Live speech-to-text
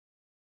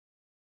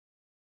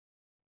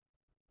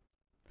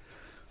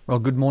Well,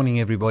 good morning,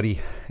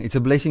 everybody. It's a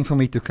blessing for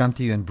me to come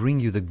to you and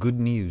bring you the good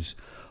news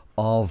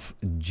of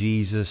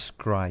Jesus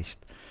Christ.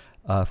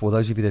 For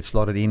those of you that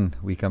slotted in,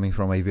 we're coming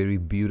from a very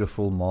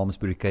beautiful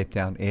Malmesbury, Cape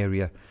Town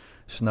area.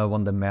 Snow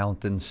on the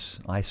mountains,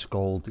 ice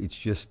cold. It's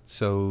just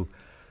so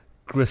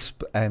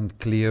crisp and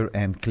clear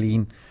and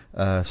clean.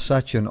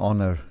 Such an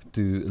honor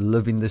to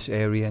live in this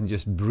area and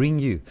just bring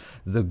you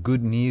the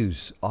good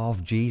news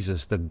of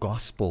Jesus, the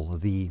gospel,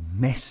 the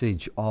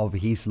message of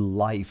his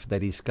life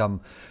that he's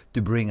come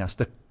to bring us,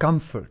 the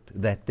comfort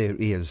that there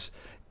is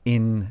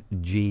in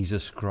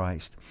Jesus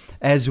Christ.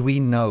 As we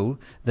know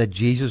that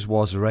Jesus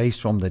was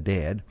raised from the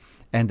dead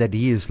and that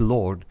he is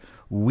Lord,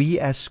 we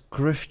as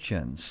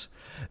Christians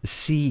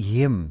see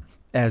him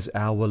as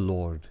our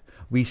Lord.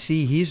 We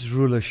see his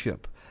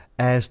rulership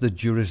as the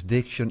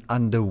jurisdiction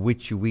under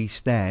which we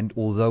stand,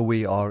 although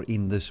we are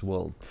in this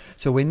world.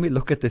 So when we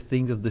look at the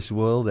things of this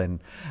world and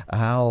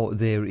how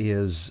there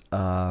is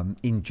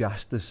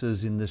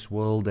injustices in this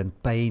world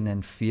and pain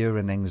and fear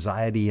and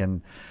anxiety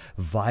and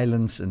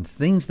violence and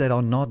things that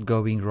are not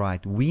going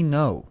right, we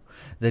know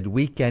that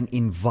we can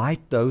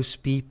invite those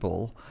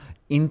people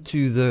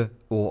into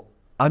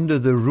under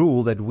the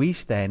rule that we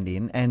stand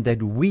in, and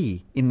that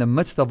we, in the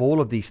midst of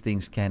all of these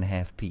things, can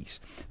have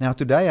peace. Now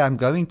today I'm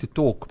going to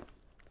talk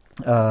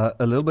a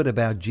little bit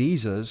about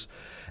Jesus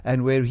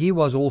and where he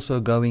was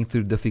also going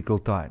through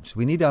difficult times.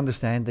 We need to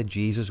understand that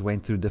Jesus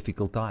went through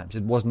difficult times.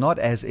 It was not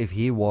as if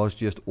he was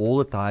just all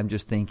the time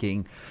just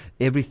thinking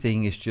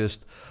everything is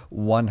just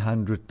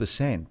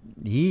 100%.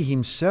 He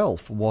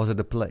himself was at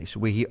a place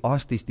where he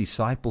asked his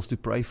disciples to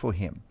pray for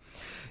him.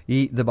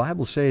 The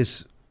Bible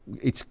says,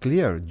 it's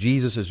clear,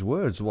 Jesus'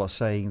 words was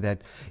saying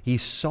that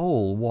his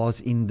soul was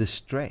in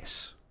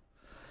distress.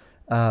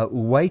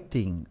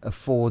 Waiting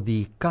for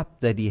the cup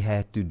that he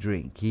had to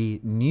drink.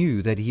 He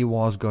knew that he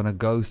was going to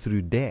go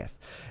through death,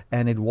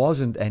 and it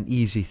wasn't an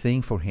easy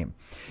thing for him.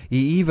 He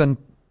even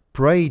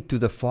prayed to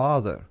the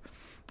Father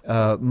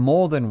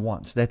more than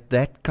once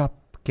that cup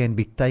can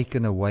be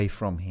taken away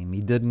from him.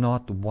 He did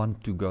not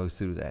want to go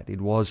through that. It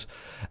was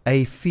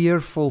a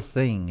fearful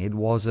thing. It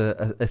was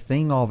a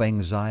thing of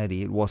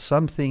anxiety. It was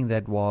something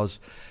that was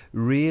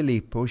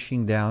really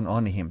pushing down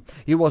on him.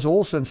 He was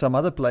also in some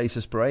other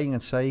places praying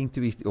and saying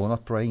to his, or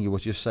not praying, he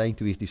was just saying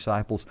to his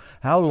disciples,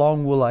 how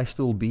long will I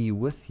still be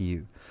with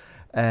you?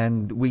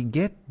 And we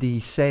get the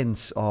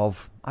sense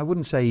of, I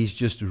wouldn't say he's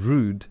just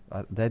rude,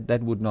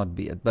 that would not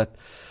be it, but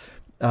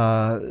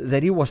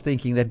that he was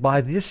thinking that by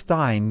this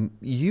time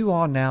you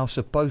are now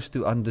supposed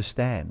to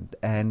understand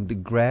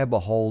and grab a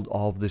hold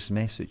of this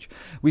message.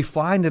 We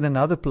find in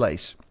another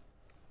place,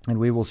 and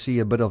we will see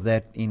a bit of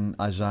that in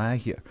Isaiah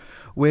here,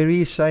 where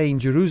he is saying,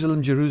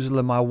 Jerusalem,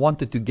 Jerusalem, I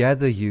wanted to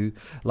gather you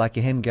like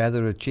a hen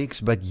gathers her chicks,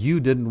 but you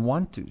didn't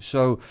want to.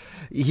 So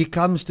he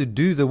comes to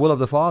do the will of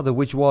the Father,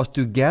 which was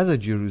to gather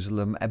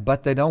Jerusalem,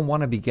 but they don't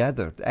want to be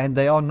gathered, and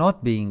they are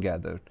not being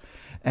gathered.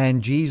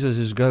 And Jesus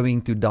is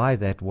going to die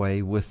that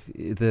way with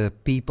the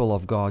people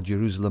of God,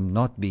 Jerusalem,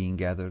 not being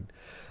gathered.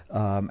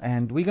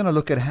 And we're going to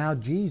look at how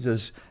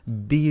Jesus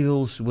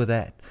deals with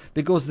that.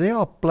 Because there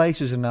are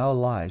places in our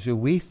lives where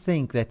we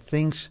think that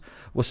things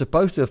were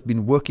supposed to have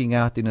been working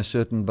out in a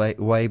certain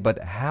way, but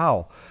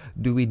how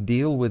do we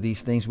deal with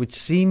these things which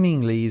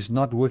seemingly is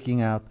not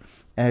working out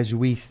as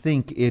we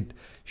think it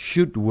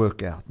should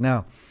work out?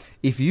 Now,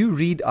 if you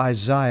read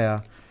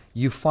Isaiah,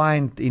 you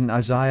find in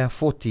Isaiah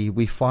 40,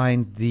 we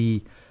find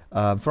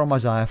from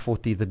Isaiah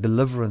 40, the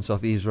deliverance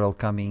of Israel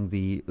coming,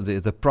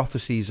 the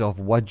prophecies of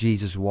what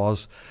Jesus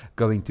was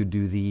going to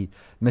do, the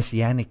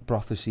messianic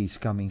prophecies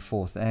coming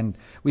forth. And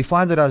we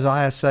find that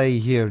Isaiah say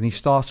here, and he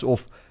starts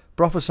off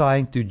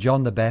prophesying to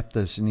John the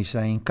Baptist, and he's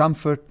saying,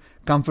 comfort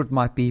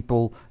my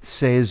people,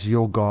 says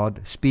your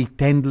God. Speak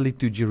tenderly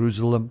to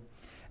Jerusalem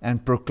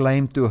and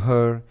proclaim to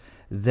her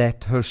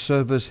that her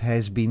service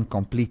has been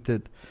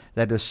completed,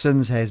 that her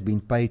sins has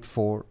been paid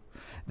for,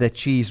 that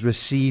she is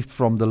received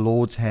from the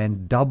Lord's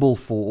hand double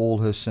for all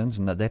her sins.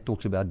 And that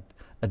talks about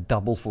a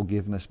double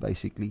forgiveness,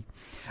 basically.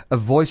 A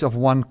voice of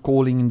one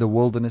calling in the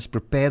wilderness,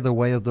 prepare the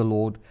way of the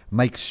Lord,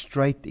 make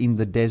straight in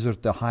the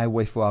desert the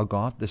highway for our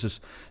God. This is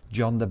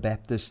John the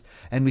Baptist.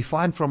 And we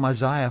find from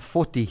Isaiah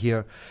 40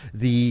 here,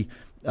 the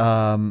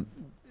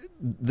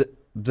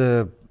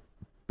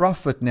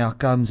prophet now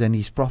comes and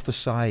he's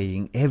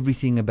prophesying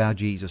everything about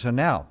Jesus. So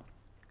now,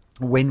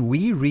 when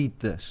we read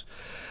this,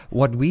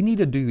 what we need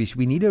to do is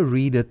we need to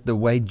read it the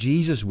way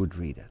Jesus would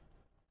read it.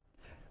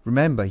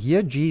 Remember,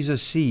 here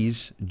Jesus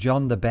sees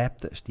John the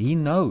Baptist. He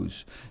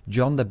knows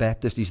John the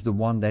Baptist is the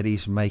one that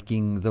is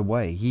making the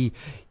way.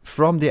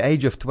 From the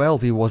age of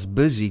 12, he was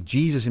busy.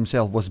 Jesus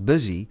himself was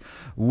busy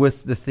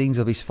with the things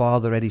of his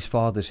father at his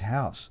father's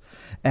house.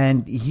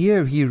 And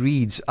here he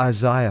reads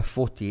Isaiah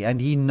 40,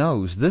 and he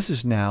knows this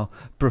is now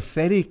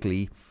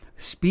prophetically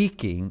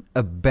speaking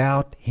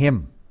about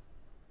him.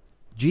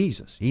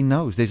 Jesus. He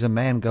knows there's a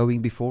man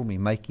going before me,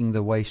 making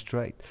the way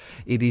straight.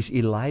 It is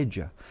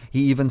Elijah.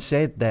 He even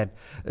said that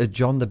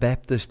John the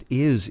Baptist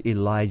is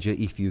Elijah,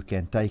 if you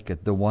can take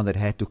it, the one that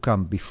had to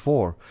come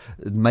before,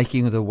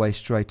 making the way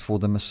straight for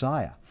the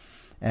Messiah.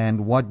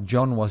 And what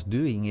John was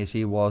doing is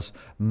he was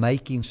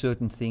making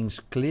certain things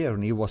clear,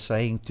 and he was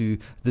saying to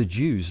the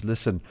Jews,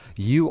 listen,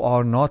 you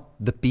are not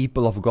the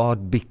people of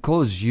God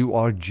because you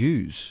are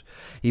Jews.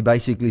 He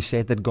basically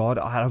said that God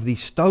out of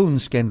these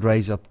stones can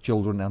raise up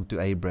children unto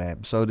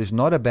Abraham. So it is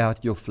not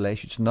about your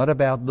flesh, it's not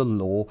about the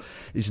law,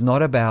 it's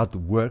not about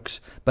works,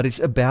 but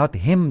it's about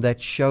Him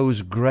that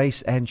shows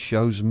grace and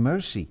shows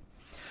mercy.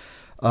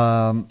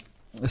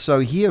 So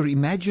here,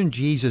 imagine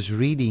Jesus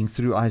reading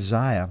through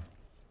Isaiah.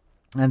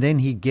 And then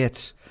he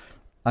gets,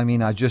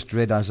 I just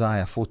read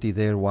Isaiah 40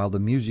 there while the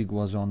music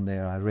was on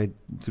there. I read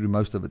through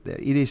most of it there.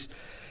 It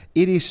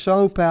is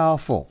so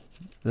powerful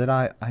that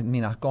I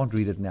can't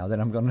read it now, that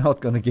I'm not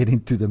going to get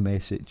into the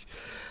message.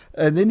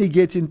 And then he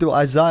gets into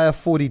Isaiah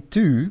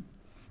 42,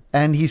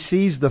 and he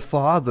sees the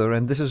Father,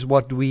 and this is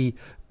what we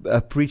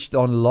preached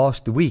on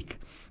last week.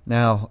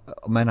 Now,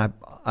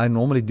 I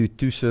normally do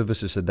 2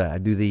 services a day. I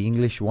do the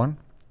English one,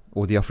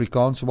 or the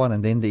Afrikaans one,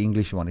 and then the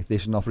English one. If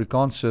there's an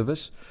Afrikaans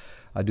service,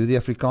 I do the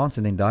Afrikaans,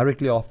 and then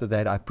directly after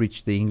that I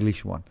preach the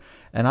English one.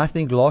 And I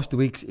think last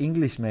week's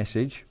English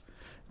message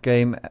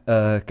came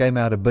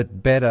out a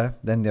bit better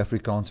than the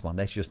Afrikaans one.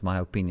 That's just my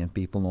opinion.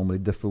 People normally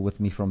differ with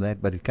me from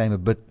that, but it came a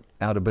bit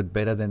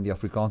better than the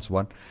Afrikaans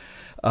one.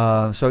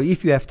 So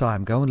if you have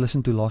time, go and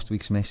listen to last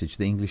week's message,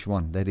 the English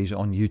one, that is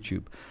on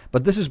YouTube.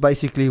 But this is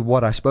basically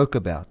what I spoke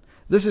about.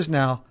 This is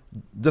now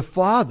the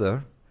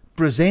Father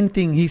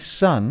presenting His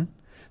Son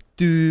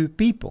to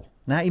people.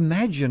 Now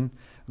imagine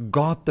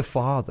God the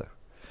Father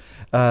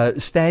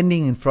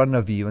standing in front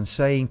of you and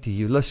saying to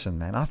you, listen,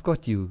 man, I've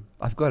got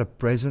a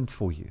present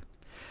for you.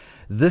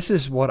 This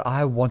is what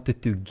I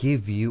wanted to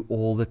give you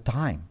all the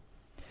time.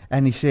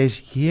 And He says,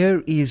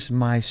 here is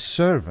my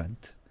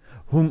servant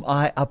whom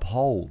I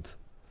uphold,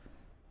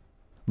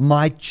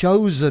 my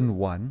chosen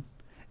one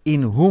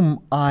in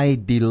whom I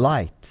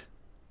delight.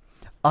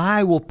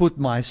 I will put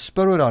my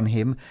Spirit on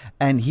him,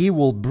 and he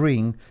will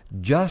bring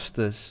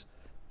justice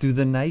to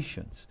the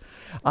nations.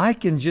 I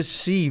can just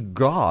see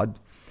God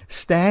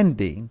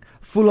standing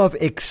full of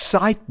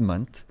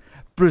excitement,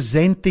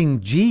 presenting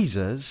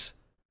Jesus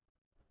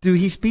to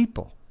His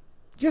people.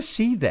 Just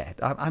see that.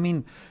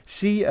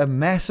 See a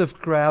massive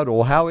crowd,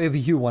 or however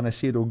you want to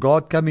see it, or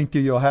God coming to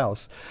your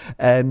house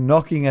and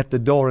knocking at the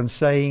door and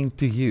saying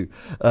to you,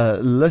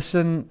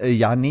 listen,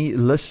 Yanni,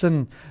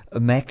 listen,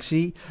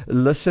 Maxie,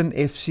 listen,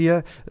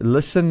 Efsia,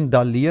 listen,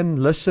 Dalian,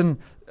 listen,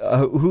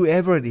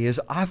 whoever it is,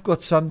 I've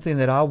got something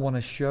that I want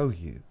to show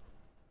you.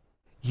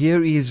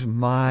 Here is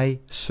my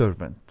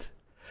servant.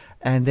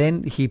 And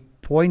then He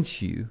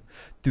points you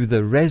to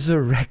the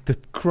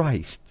resurrected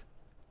Christ.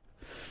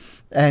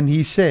 And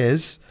He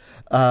says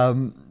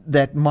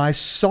that my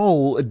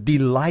soul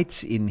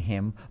delights in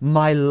Him,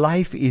 my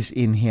life is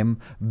in Him,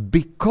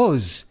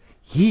 because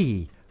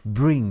He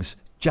brings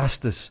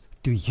justice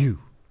to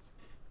you.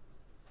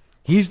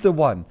 He's the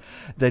one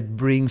that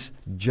brings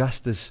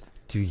justice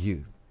to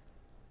you.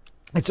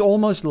 It's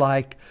almost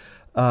like,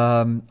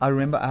 I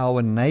remember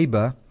our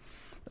neighbor,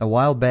 a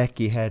while back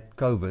he had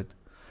COVID,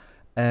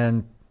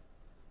 and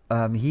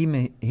him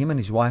and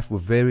his wife were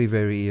very,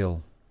 very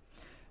ill.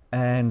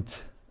 And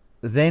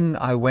then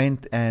I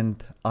went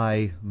and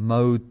I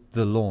mowed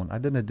the lawn. I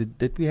don't know,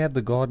 did we have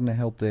the gardener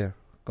help there?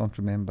 Can't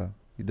remember.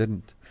 He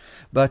didn't.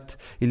 But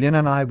Helena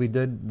and I,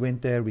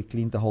 went there, we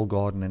cleaned the whole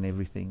garden and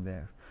everything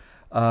there.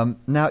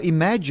 Now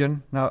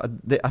imagine,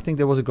 I think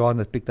there was a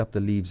gardener that picked up the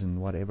leaves and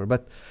whatever,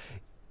 but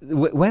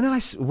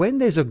when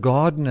there's a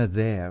gardener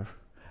there,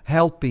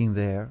 helping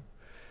there,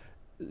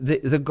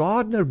 the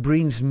gardener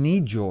brings me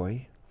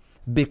joy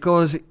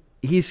because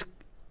he's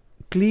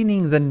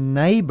cleaning the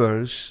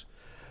neighbor's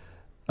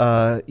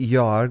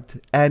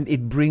yard, and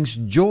it brings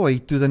joy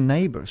to the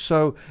neighbor.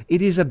 So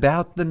it is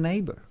about the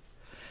neighbor.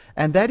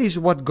 And that is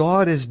what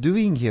God is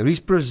doing here. He's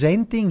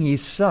presenting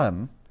His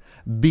Son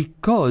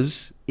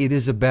because it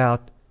is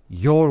about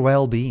your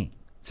well-being.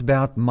 It's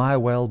about my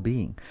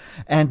well-being.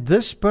 And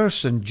this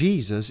person,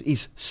 Jesus,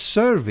 is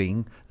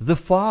serving the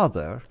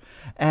Father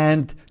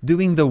and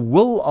doing the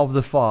will of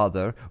the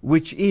Father,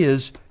 which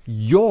is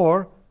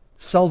your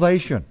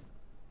salvation.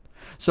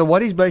 So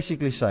what he's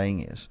basically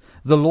saying is,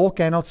 the law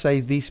cannot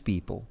save these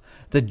people.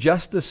 The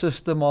justice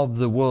system of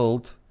the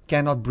world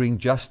cannot bring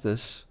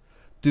justice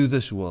to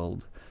this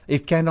world.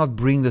 It cannot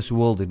bring this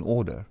world in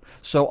order.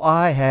 So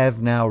I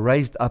have now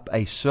raised up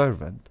a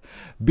servant.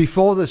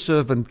 Before the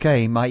servant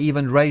came, I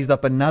even raised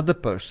up another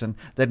person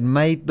that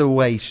made the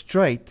way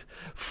straight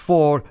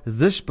for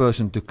this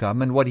person to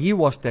come. And what he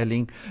was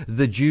telling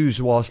the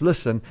Jews was,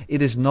 listen,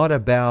 it is not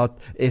about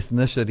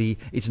ethnicity.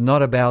 It's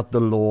not about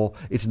the law.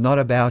 It's not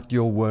about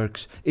your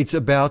works. It's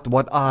about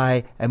what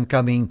I am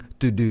coming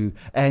to do.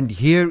 And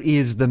here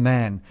is the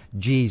man,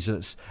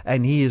 Jesus,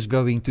 and he is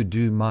going to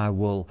do my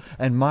will.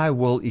 And my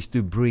will is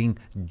to bring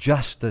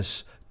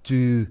justice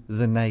to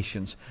the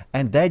nations.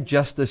 And that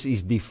justice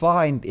is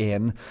defined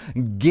in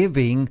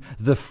giving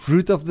the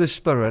fruit of the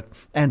Spirit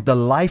and the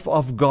life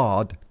of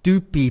God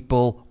to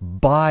people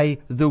by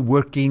the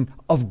working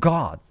of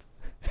God.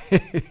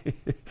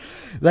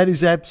 That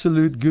is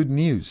absolute good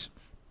news.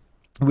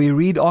 we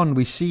read on,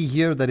 we see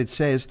here that it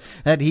says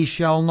that he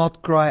shall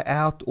not cry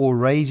out or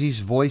raise his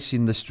voice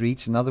in the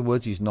streets. In other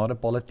words, he's not a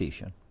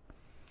politician.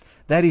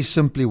 That is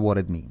simply what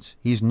it means.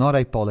 He's not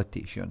a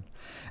politician.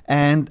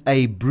 And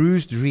a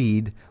bruised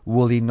reed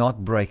will he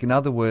not break. In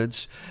other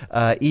words,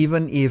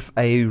 even if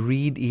a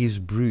reed is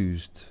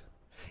bruised,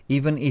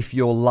 even if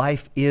your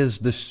life is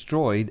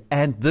destroyed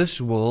and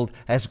this world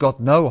has got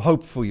no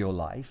hope for your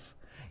life,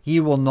 he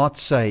will not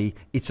say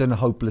it's a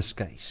hopeless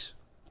case.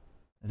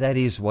 That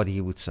is what he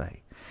would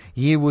say.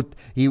 He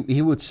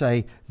would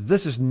say,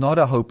 this is not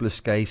a hopeless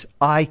case.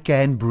 I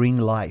can bring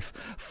life.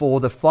 For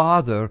the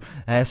Father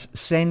has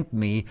sent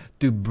me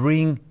to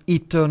bring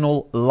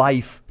eternal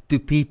life to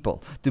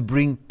people, to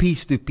bring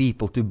peace to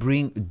people, to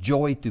bring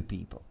joy to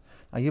people.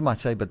 Now you might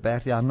say, but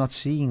Bertie, I'm not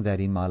seeing that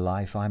in my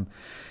life.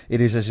 It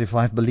is as if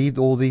I've believed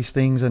all these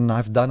things and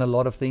I've done a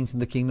lot of things in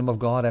the kingdom of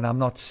God and I'm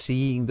not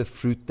seeing the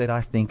fruit that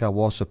I think I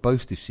was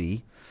supposed to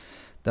see.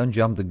 Don't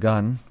jump the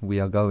gun. We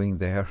are going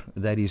there.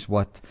 That is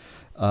what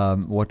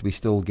we're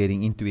still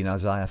getting into in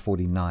Isaiah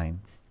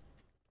 49.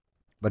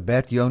 But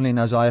Bert, you're only in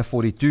Isaiah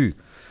 42.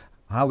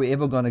 How are we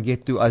ever going to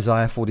get to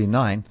Isaiah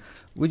 49?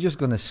 We're just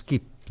going to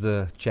skip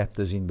the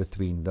chapters in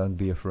between. Don't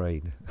be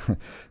afraid.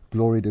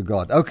 Glory to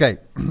God. Okay.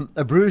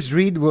 A bruised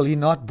reed will he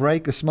not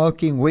break, a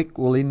smoking wick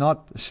will he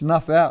not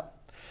snuff out.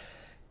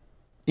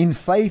 In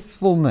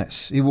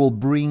faithfulness he will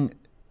bring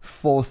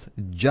forth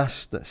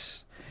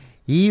justice.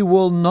 He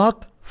will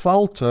not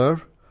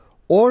falter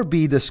or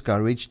be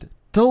discouraged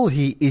till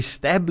he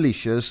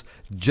establishes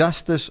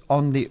justice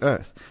on the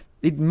earth.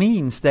 It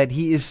means that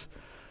he is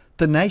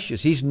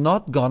tenacious. He's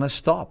not going to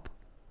stop.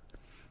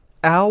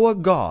 Our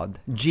God,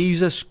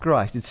 Jesus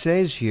Christ, it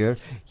says here,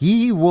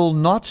 he will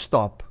not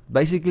stop.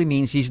 Basically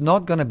means he's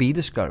not going to be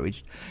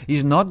discouraged.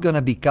 He's not going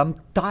to become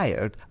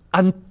tired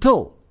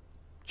until,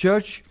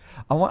 church,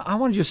 I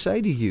want to just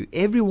say to you,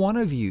 every one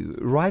of you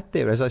right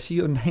there, as I see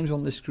your names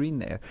on the screen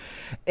there,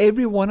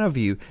 every one of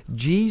you,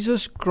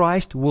 Jesus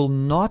Christ will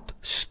not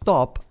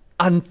stop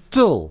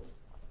until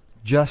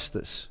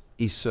justice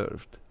is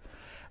served.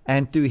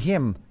 And to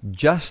him,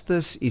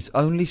 justice is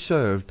only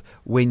served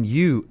when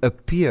you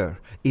appear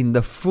in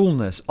the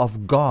fullness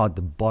of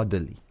God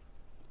bodily.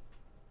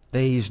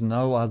 There is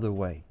no other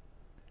way.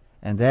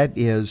 And that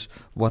is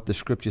what the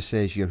scripture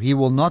says here. He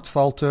will not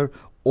falter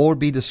or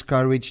be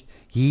discouraged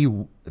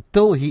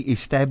till he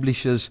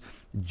establishes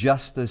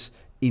justice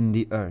in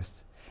the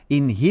earth.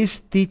 In his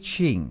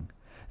teaching,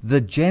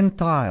 the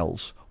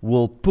Gentiles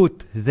will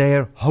put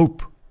their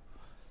hope.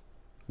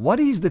 What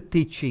is the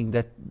teaching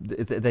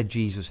that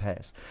Jesus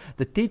has?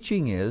 The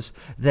teaching is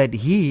that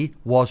he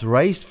was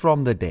raised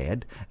from the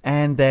dead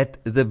and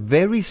that the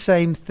very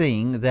same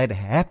thing that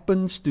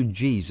happens to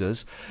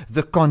Jesus,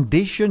 the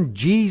condition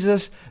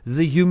Jesus,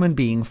 the human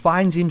being,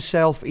 finds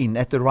himself in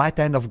at the right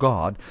hand of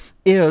God,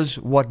 is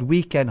what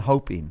we can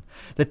hope in.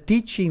 The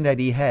teaching that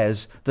he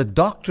has, the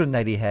doctrine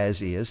that he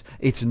has is,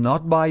 it's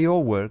not by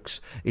your works,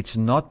 it's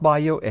not by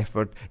your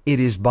effort, it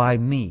is by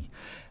me.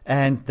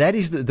 And that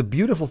is the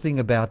beautiful thing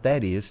about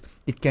that is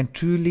it can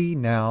truly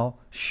now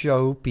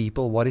show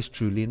people what is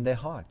truly in their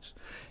hearts.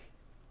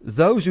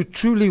 Those who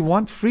truly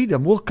want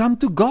freedom will come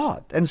to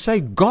God and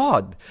say,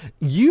 God,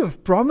 you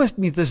have promised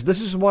me this.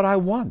 This is what I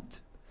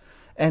want.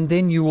 And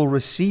then you will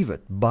receive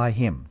it by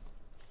him.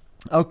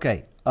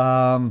 Okay.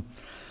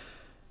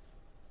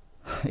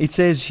 It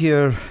says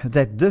here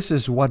that this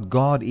is what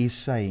God is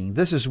saying.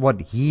 This is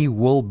what he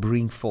will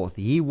bring forth.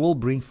 He will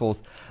bring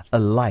forth a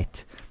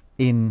light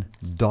in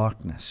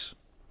darkness.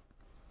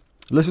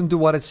 Listen to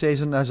what it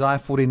says in Isaiah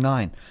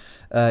 49.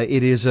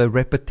 It is a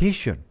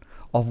repetition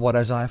of what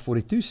Isaiah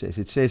 42 says.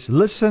 It says,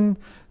 listen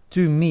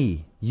to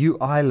me, you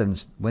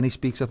islands. When he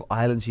speaks of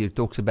islands here, he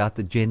talks about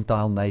the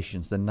Gentile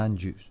nations, the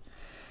non-Jews.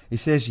 He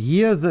says,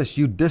 hear this,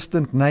 you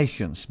distant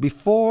nations.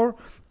 Before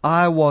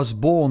I was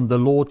born, the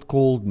Lord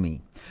called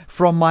me.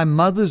 From my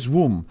mother's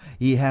womb,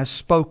 he has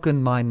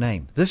spoken my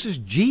name. This is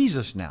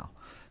Jesus now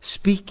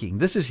speaking.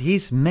 This is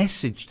his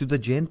message to the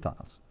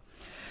Gentiles.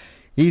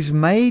 He's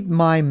made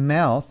my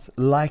mouth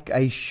like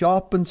a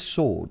sharpened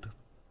sword.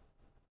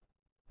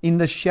 In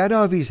the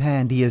shadow of his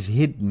hand he has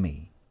hid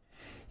me.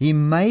 He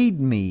made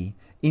me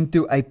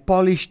into a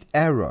polished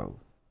arrow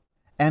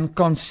and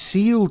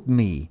concealed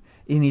me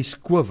in his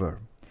quiver.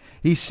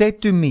 He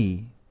said to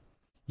me,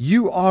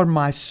 you are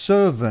my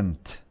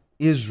servant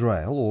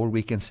Israel, or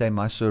we can say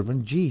my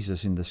servant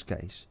Jesus in this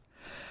case,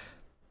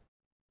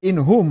 in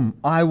whom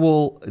I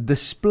will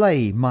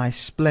display my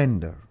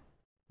splendor.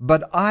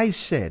 But I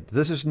said,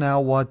 this is now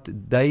what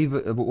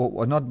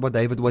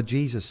what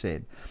Jesus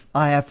said.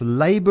 I have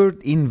labored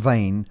in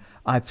vain.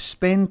 I've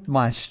spent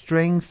my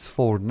strength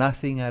for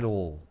nothing at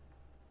all.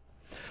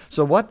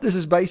 So what this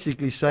is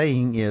basically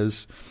saying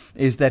is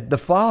that the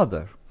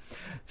Father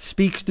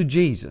speaks to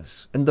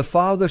Jesus. And the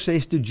Father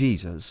says to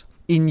Jesus,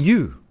 in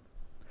you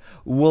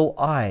will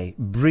I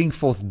bring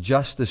forth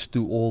justice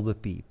to all the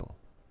people.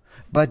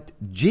 But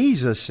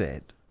Jesus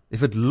said,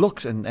 if it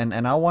looks, and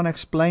I want to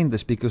explain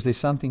this because there's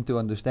something to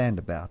understand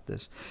about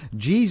this.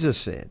 Jesus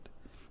said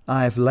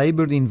I have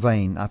labored in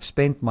vain. I've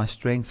spent my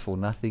strength for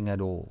nothing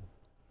at all.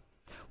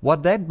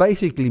 What that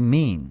basically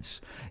means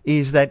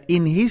is that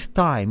in his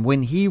time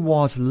when he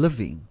was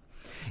living,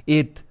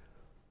 it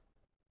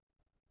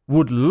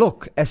would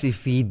look as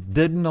if he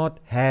did not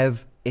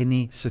have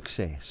any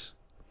success.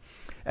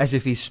 As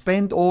if he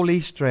spent all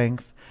his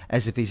strength,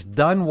 as if he's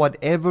done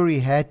whatever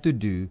he had to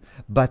do,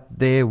 but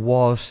there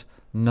was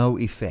no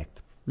effect.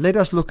 Let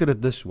us look at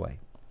it this way.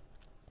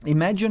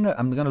 Imagine,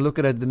 I'm going to look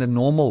at it in a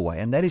normal way,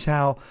 and that is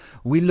how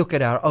we look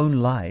at our own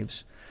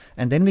lives,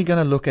 and then we're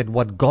going to look at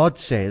what God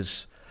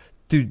says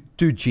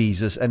to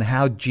Jesus and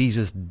how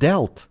Jesus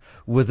dealt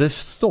with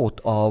this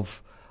thought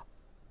of,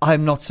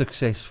 I'm not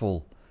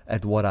successful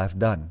at what I've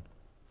done.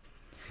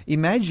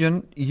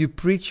 Imagine you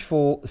preach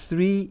for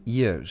 3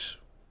 years.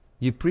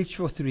 You preach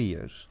for 3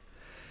 years.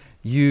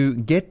 You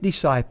get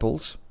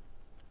disciples,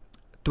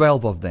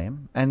 12 of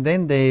them, and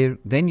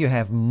then you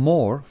have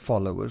more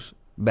followers,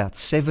 about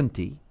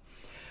 70.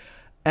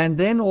 And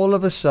then all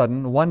of a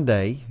sudden, one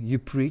day, you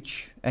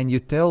preach and you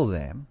tell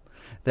them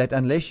that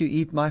unless you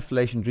eat my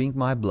flesh and drink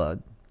my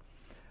blood,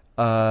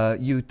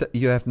 you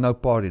have no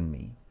part in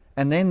me.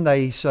 And then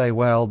they say,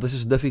 well, this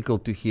is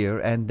difficult to hear,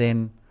 and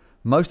then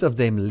most of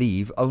them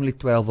leave, only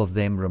 12 of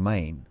them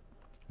remain.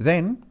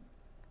 Then,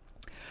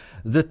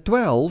 the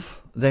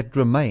 12 that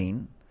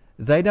remain,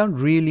 they don't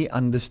really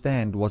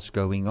understand what's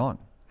going on.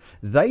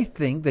 They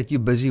think that you're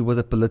busy with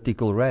a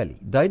political rally.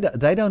 They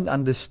don't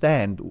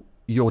understand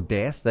your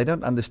death. They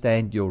don't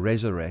understand your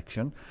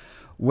resurrection.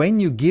 When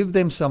you give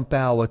them some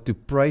power to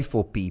pray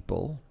for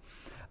people,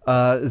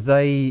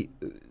 they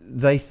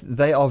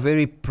are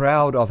very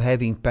proud of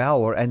having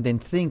power, and then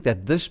think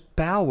that this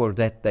power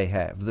that they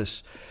have,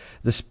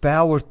 this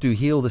power to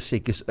heal the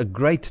sick, is a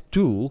great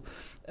tool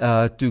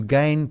to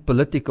gain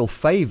political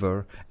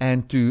favor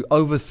and to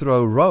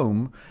overthrow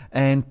Rome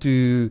and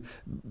to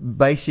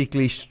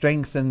basically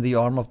strengthen the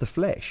arm of the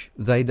flesh.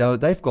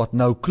 They've got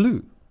no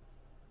clue.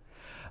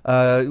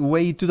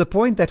 To the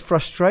point that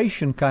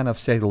frustration kind of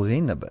settles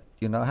in a bit.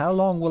 You know, how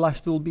long will I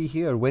still be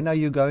here? When are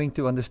you going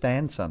to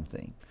understand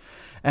something?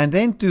 And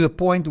then to the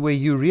point where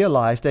you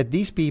realize that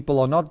these people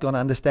are not going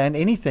to understand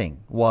anything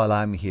while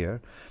I'm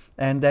here,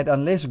 and that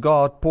unless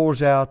God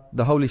pours out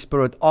the Holy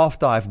Spirit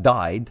after I've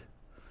died,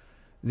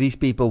 these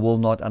people will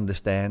not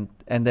understand,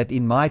 and that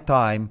in my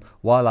time,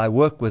 while I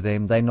work with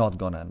them, they're not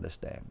going to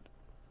understand.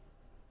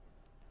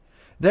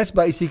 That's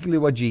basically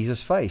what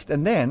Jesus faced.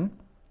 And then,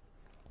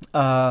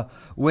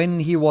 when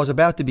he was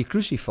about to be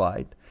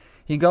crucified,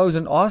 he goes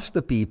and asks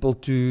the people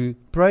to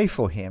pray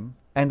for him,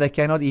 and they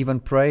cannot even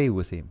pray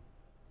with him.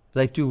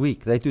 They're too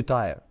weak, they're too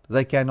tired,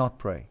 they cannot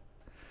pray.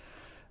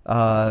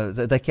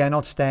 They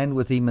cannot stand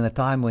with him in a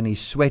time when he's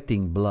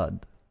sweating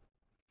blood.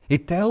 He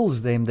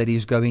tells them that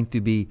he's going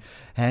to be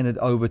handed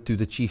over to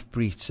the chief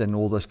priests and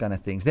all those kind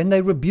of things. Then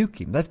they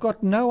rebuke him. They've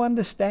got no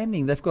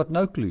understanding. They've got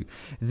no clue.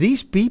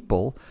 These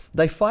people,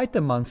 they fight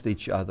amongst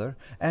each other,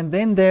 and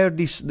then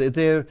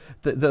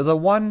the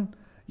one,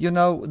 you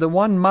know, the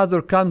one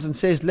mother comes and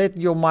says, let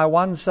my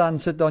one son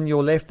sit on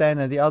your left hand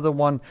and the other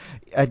one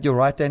at your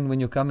right hand when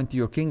you come into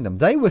your kingdom.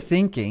 They were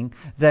thinking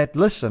that,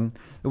 listen,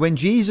 when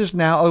Jesus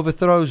now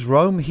overthrows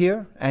Rome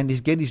here and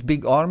he's get his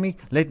big army,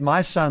 let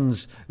my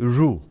sons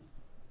rule.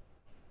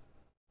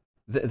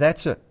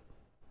 That's it,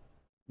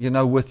 you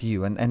know, with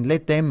you, and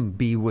let them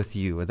be with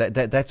you.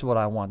 That's what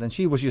I want. And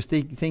she was just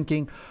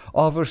thinking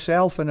of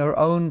herself and her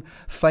own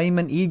fame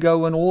and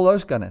ego and all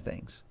those kind of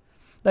things.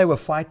 They were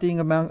fighting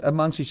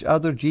amongst each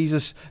other.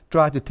 Jesus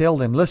tried to tell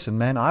them, listen,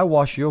 man, I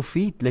wash your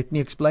feet. Let me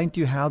explain to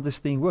you how this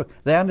thing works.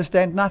 They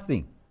understand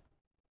nothing.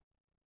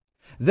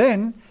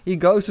 Then he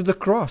goes to the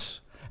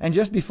cross. And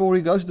just before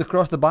he goes to the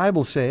cross, the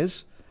Bible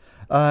says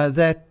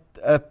that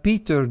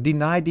Peter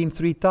denied him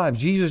 3 times.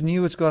 Jesus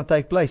knew it's going to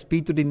take place.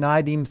 Peter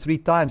denied him 3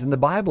 times. And the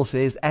Bible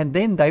says, and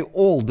then they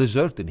all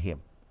deserted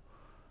him.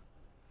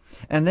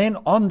 And then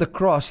on the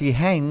cross, he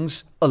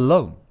hangs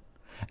alone.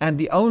 And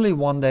the only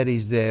one that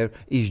is there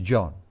is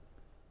John.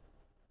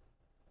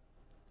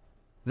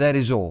 That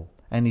is all.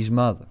 And his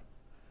mother.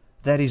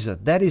 That is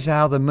it. That is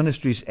how the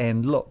ministry's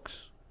end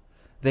looks.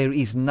 There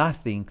is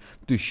nothing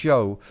to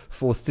show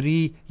for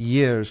 3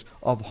 years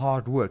of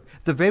hard work.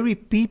 The very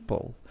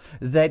people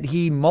that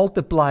he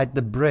multiplied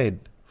the bread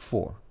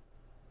for,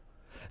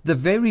 the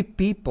very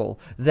people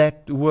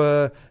that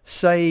were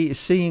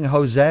singing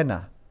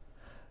Hosanna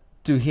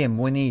to him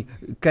when he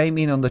came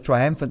in on the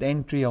triumphant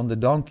entry on the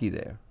donkey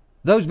there,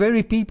 those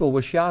very people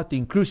were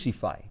shouting,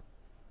 crucify.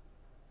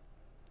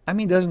 I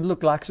mean, it doesn't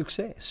look like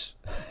success.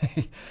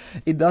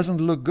 It doesn't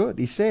look good.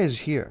 He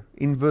says here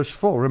in verse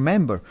 4,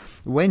 remember,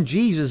 when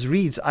Jesus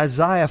reads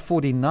Isaiah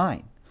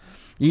 49,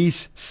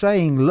 he's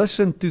saying,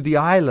 listen to the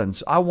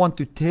islands. I want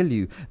to tell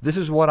you, this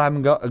is what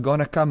I'm going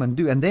to come and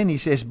do. And then he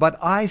says, but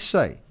I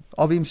say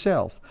of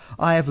himself,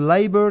 I have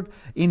labored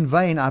in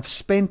vain. I've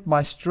spent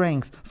my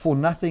strength for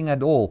nothing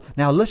at all.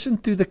 Now listen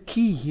to the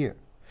key here.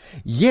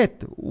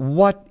 Yet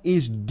what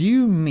is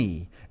due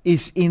me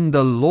is in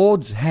the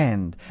Lord's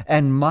hand,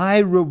 and my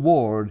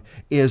reward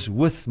is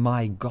with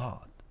my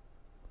God.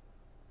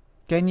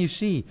 Can you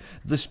see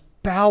this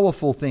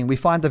powerful thing. We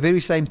find the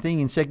very same thing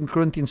in 2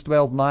 Corinthians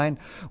 12:9,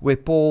 where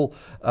Paul,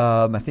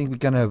 I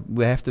think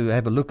we have to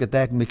have a look at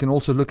that, and we can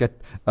also look at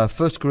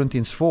 1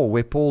 Corinthians 4,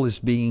 where Paul is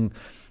being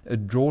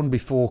drawn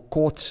before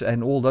courts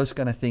and all those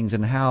kind of things,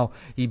 and how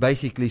he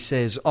basically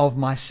says, "Of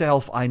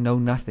myself I know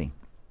nothing."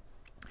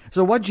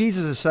 So what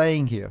Jesus is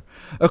saying here,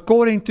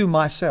 according to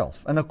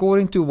myself and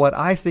according to what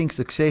I think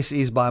success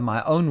is by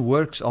my own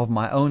works of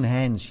my own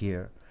hands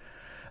here,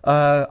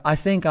 I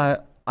think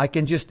I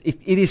can just, it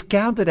is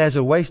counted as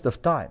a waste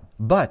of time.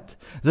 But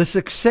the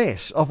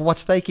success of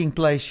what's taking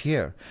place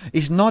here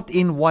is not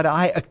in what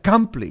I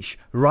accomplish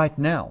right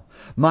now.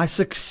 My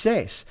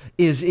success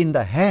is in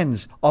the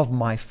hands of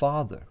my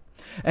Father.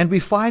 And we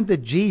find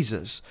that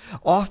Jesus,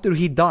 after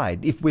he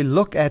died, if we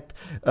look at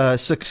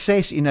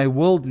success in a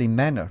worldly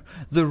manner,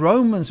 the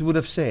Romans would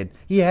have said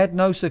he had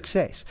no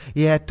success.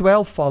 He had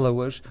 12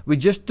 followers. We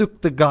just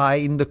took the guy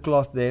in the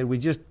cloth there. We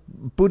just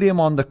put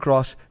him on the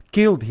cross,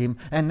 killed him,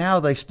 and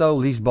now they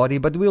stole his body.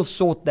 But we'll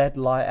sort that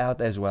lie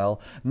out as well.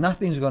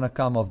 Nothing's going to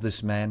come of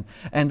this man.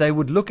 And they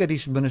would look at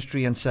his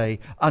ministry and say,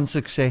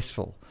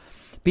 unsuccessful.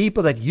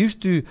 People that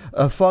used to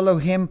follow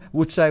him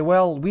would say,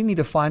 well, we need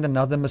to find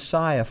another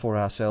Messiah for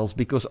ourselves,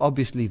 because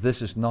obviously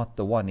this is not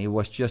the one. He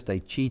was just a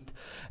cheat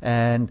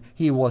and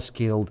he was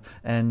killed,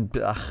 and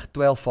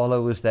 12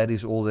 followers, that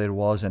is all there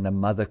was, and a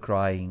mother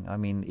crying. I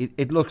mean,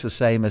 it looks the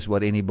same as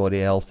what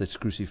anybody else that's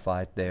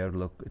crucified there.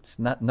 Look, it's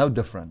no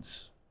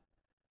difference.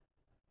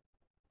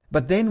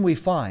 But then we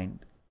find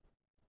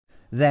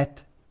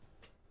that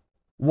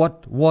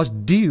what was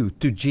due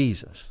to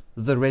Jesus,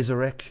 the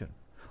resurrection,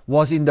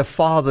 was in the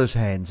Father's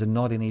hands and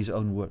not in his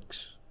own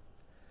works.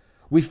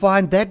 We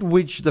find that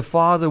which the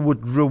Father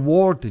would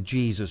reward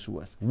Jesus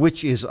with,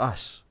 which is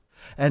us,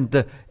 and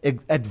the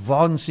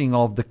advancing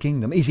of the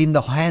kingdom is in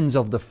the hands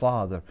of the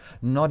Father,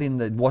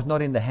 it was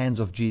not in the hands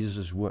of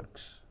Jesus'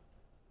 works.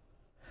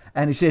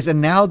 And he says,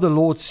 and now the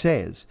Lord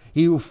says,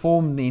 he who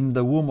formed me in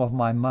the womb of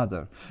my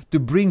mother, to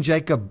bring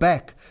Jacob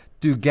back,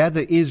 to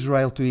gather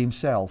Israel to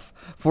himself.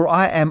 For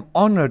I am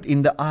honored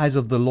in the eyes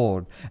of the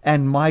Lord,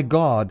 and my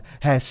God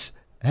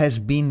has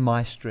been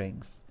my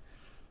strength.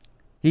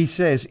 He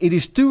says, it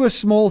is too a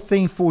small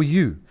thing for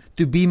you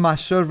to be my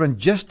servant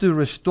just to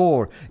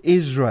restore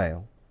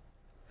Israel.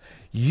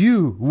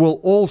 You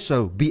will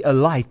also be a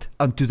light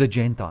unto the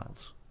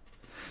Gentiles.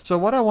 So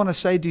what I want to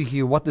say to you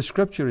here, what the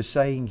scripture is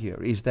saying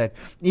here, is that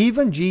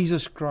even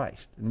Jesus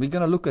Christ, and we're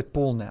going to look at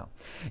Paul now,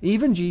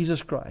 even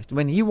Jesus Christ,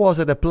 when he was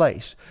at a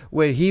place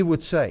where he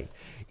would say,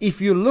 if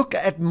you look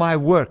at my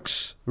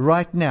works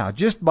right now,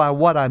 just by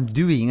what I'm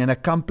doing and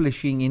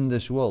accomplishing in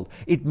this world,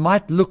 it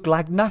might look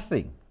like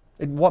nothing.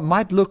 It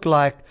might look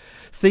like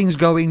things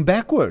going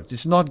backward.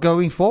 It's not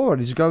going forward,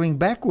 it's going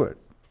backward.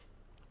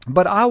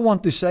 But I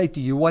want to say to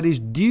you, what is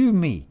due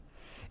me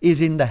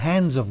is in the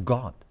hands of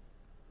God.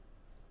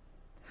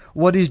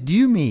 What is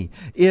due me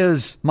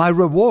is, my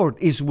reward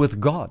is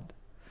with God.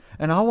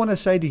 And I want to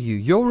say to you,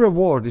 your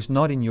reward is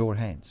not in your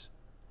hands.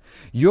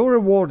 Your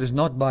reward is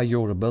not by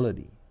your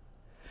ability.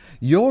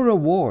 Your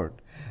reward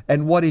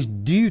and what is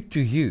due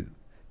to you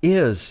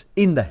is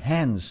in the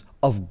hands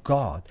of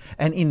God,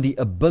 and in the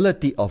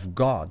ability of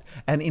God,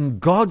 and in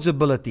God's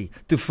ability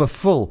to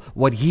fulfill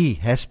what he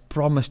has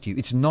promised you.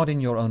 It's not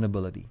in your own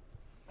ability.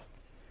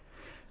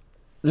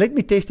 Let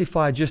me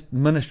testify just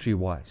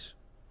ministry-wise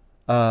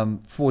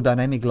for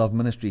Dynamic Love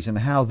Ministries, and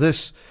how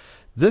this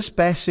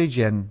passage,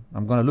 and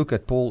I'm going to look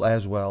at Paul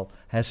as well,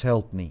 has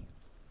helped me.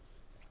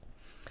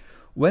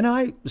 When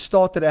I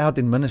started out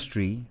in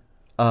ministry,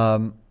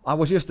 I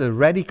was just a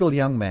radical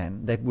young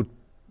man that would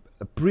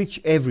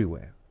preach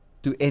everywhere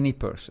to any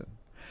person.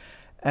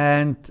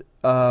 And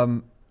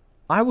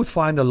I would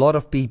find a lot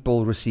of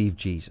people receive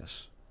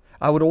Jesus.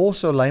 I would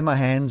also lay my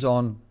hands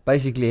on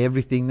basically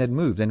everything that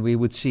moved, and we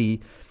would see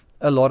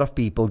a lot of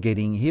people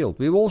getting healed.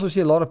 We would also see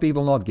a lot of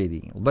people not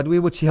getting healed, but we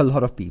would see a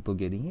lot of people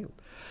getting healed.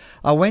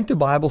 I went to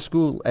Bible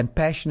school and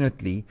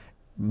passionately,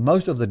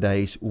 most of the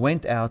days,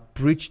 went out,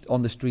 preached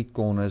on the street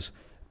corners,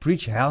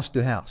 preach house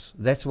to house.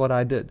 That's what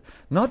I did.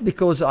 Not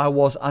because I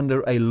was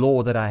under a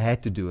law that I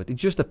had to do it.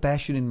 It's just a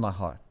passion in my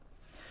heart.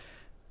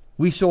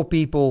 We saw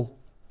people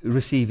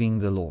receiving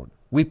the Lord.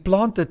 We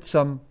planted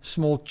some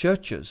small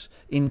churches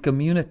in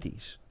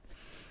communities.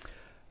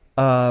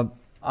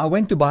 I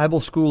went to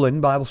Bible school, and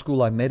in Bible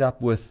school I met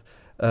up with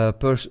an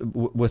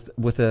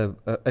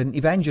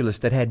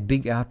evangelist that had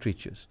big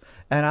outreaches.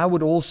 And I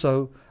would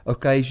also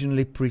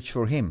occasionally preach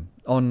for him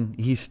on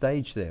his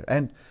stage there.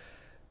 And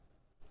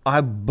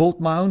I built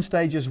my own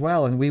stage as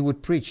well, and we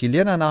would preach.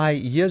 Helena and I,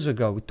 years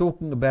ago, we're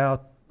talking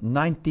about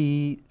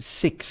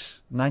 96,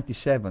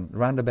 97,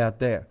 round about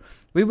there.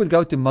 We would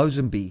go to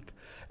Mozambique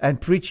and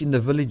preach in the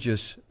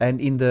villages and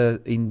in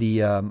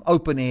the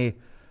open air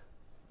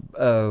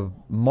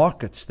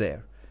markets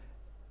there.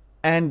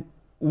 And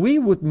we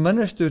would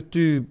minister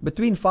to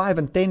between 5,000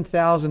 and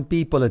 10,000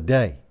 people a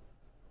day,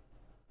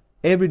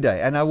 every day.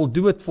 And I will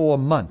do it for a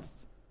month,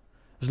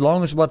 as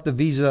long as what the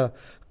visa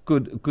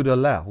could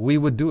allow. We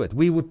would do it.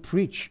 We would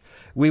preach.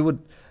 We would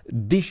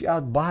dish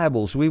out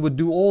Bibles. We would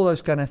do all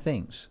those kind of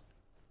things.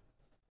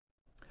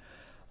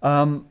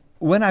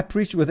 When I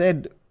preached with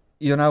Ed,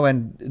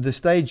 and the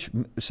stage,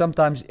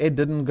 sometimes Ed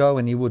didn't go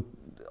and he would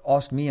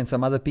ask me and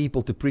some other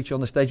people to preach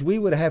on the stage. We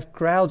would have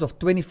crowds of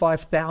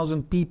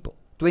 25,000 people,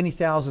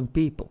 20,000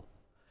 people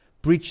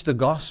preach the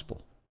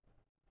gospel.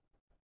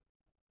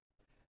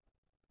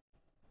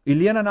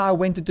 Eliana and I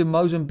went into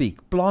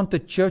Mozambique,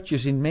 planted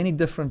churches in many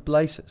different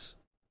places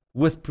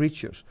with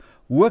preachers,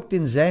 worked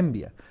in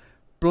Zambia,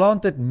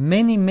 planted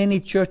many, many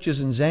churches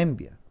in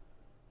Zambia.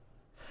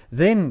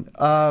 Then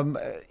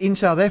in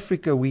South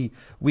Africa, we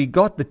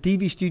got the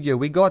TV studio,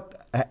 we got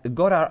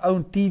our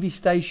own TV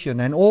station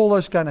and all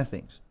those kind of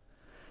things.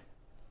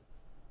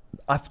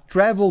 I've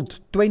traveled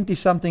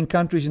 20-something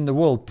countries in the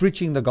world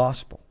preaching the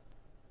gospel.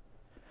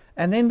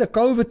 And then the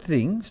COVID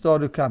thing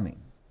started coming.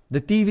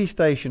 The TV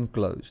station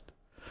closed.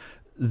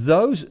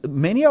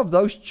 Many of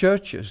those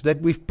churches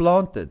that we've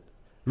planted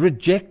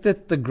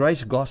rejected the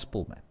grace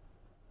gospel, man.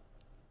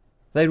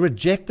 They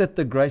rejected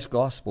the grace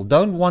gospel,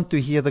 don't want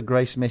to hear the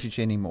grace message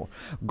anymore.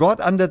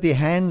 Got under the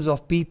hands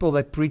of people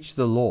that preach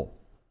the law.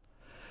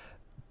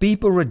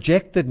 People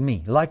rejected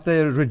me, like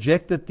they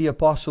rejected the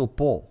Apostle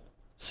Paul,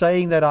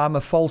 saying that I'm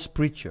a false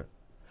preacher.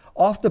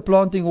 After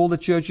planting all the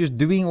churches,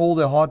 doing all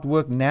the hard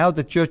work, now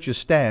the churches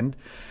stand.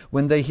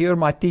 When they hear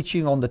my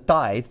teaching on the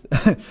tithe,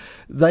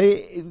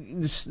 they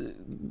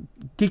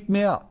kick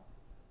me out.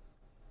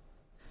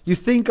 You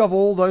think of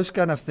all those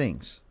kind of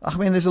things. I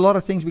mean, there's a lot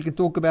of things we can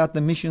talk about, the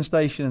mission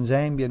station in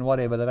Zambia and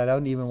whatever, that I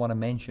don't even want to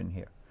mention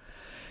here.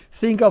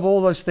 Think of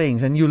all those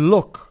things and you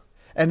look.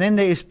 And then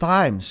there is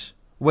times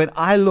when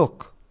I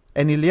look,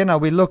 and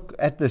Eliana, we look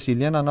at this,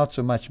 Eliana not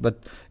so much, but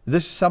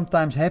this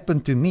sometimes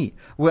happened to me,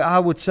 where I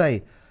would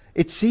say,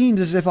 it seems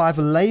as if I've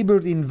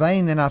labored in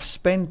vain and I've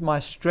spent my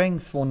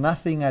strength for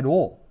nothing at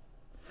all.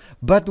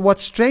 But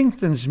what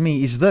strengthens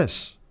me is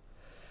this.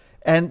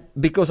 And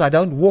because I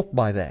don't walk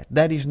by that,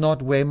 that is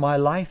not where my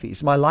life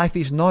is. My life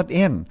is not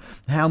in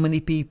how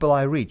many people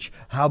I reach,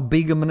 how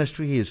big a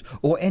ministry is,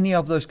 or any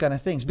of those kind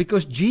of things.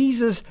 Because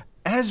Jesus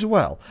as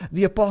well,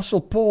 the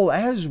Apostle Paul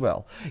as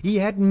well, he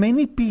had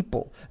many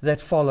people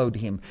that followed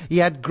him. He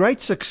had great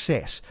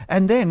success.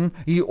 And then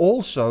he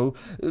also,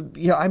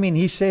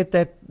 he said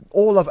that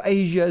all of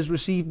Asia has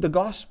received the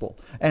gospel.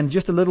 And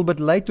just a little bit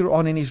later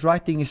on in his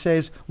writing, he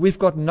says, we've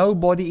got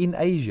nobody in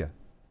Asia.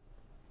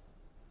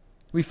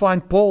 We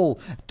find Paul,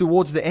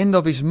 towards the end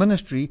of his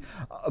ministry,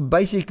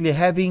 basically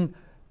having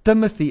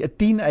Timothy, a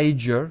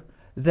teenager,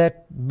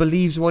 that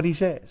believes what he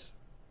says.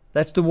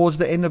 That's towards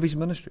the end of his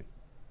ministry.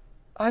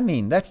 I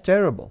mean, that's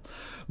terrible.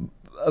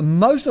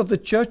 Most of the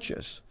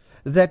churches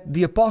that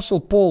the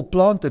Apostle Paul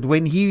planted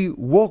when he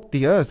walked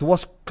the earth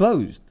was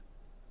closed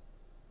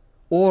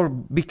or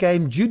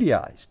became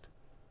Judaized.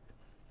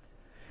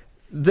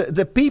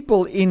 The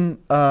people in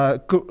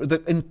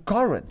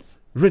Corinth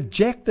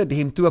rejected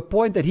him to a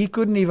point that he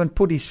couldn't even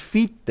put his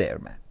feet there,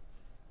 man.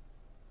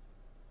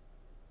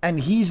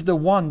 And he's the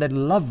one that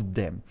loved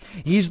them.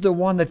 He's the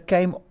one that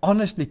came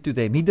honestly to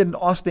them. He didn't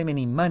ask them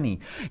any money.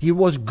 He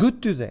was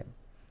good to them.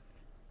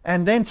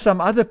 And then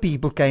some other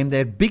people came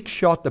there, big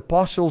shot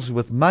apostles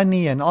with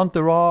money and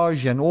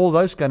entourage and all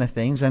those kind of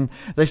things, and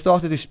they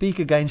started to speak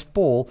against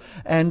Paul,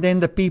 and then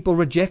the people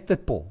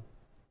rejected Paul.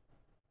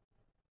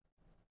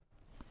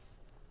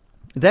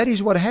 That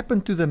is what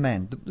happened to the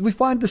man. We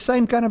find the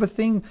same kind of a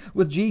thing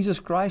with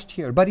Jesus Christ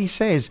here. But he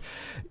says,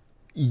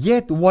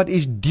 yet what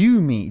is due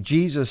me,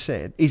 Jesus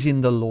said, is in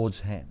the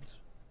Lord's hands.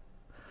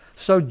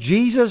 So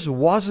Jesus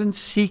wasn't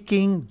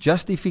seeking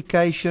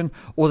justification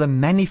or the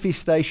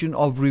manifestation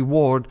of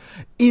reward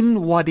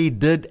in what he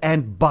did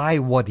and by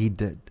what he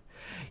did.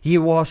 He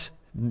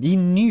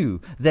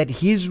knew that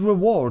his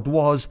reward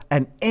was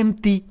an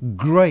empty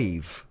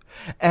grave,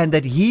 and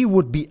that he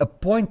would be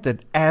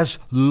appointed as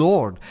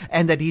Lord,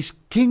 and that his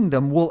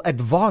kingdom will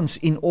advance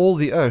in all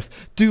the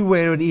earth to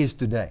where it is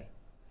today.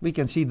 We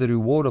can see the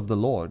reward of the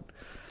Lord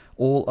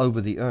all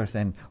over the earth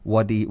and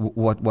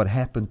what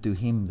happened to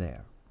him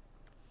there.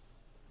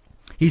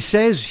 He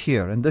says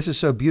here, and this is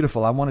so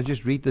beautiful, I want to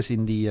just read this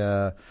in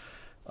the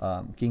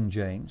King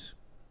James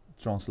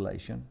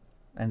translation,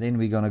 and then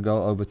we're going to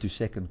go over to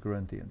 2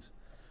 Corinthians.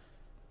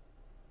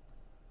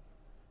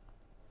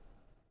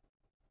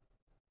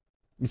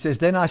 He says,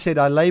 then I said,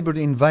 I labored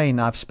in vain,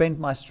 I've spent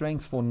my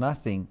strength for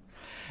nothing,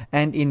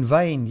 and in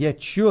vain,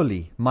 yet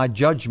surely my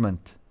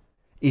judgment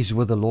is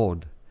with the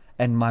Lord,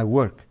 and my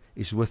work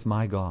is with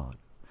my God.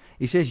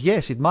 He says,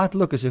 yes, it might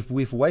look as if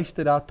we've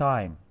wasted our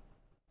time.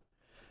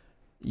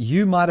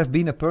 You might have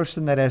been a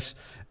person that has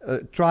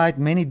tried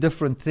many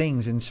different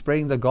things in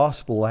spreading the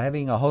gospel,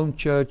 having a home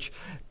church,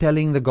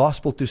 telling the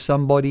gospel to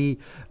somebody,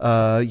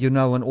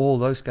 and all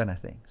those kind of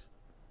things.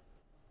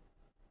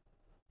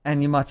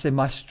 And you might say,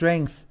 my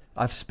strength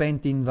I've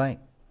spent in vain.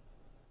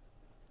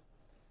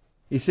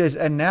 He says,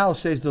 and now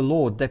says the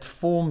Lord that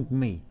formed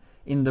me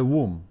in the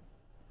womb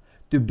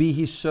to be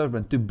his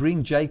servant, to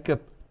bring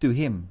Jacob to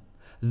him.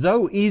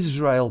 Though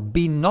Israel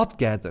be not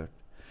gathered,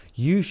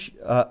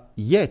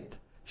 yet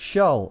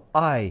shall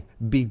I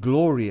be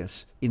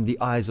glorious in the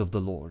eyes of the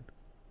Lord.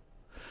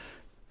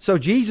 So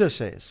Jesus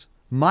says,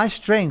 My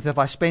strength, if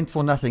I spent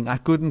for nothing, I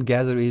couldn't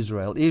gather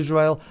Israel.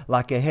 Israel,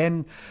 like a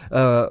hen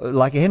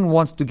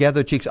wants to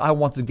gather chicks, I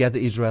want to gather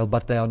Israel,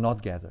 but they are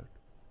not gathered.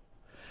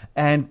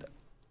 And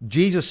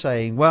Jesus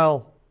saying,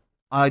 well,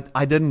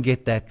 I didn't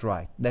get that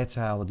right. That's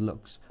how it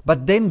looks.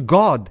 But then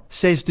God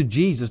says to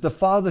Jesus, the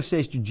Father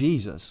says to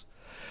Jesus,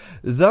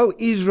 though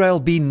Israel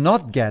be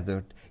not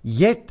gathered,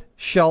 yet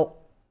shall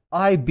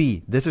I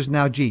be, this is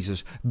now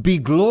Jesus, be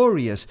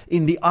glorious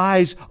in the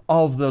eyes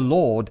of the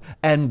Lord,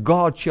 and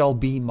God shall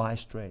be my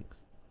strength.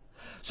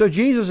 So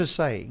Jesus is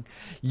saying,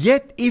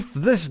 yet if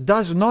this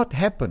does not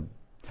happen,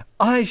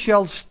 I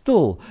shall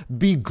still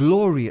be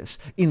glorious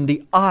in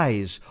the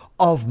eyes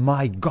of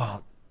my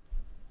God.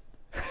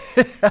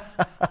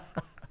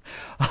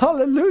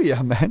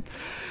 Hallelujah, man.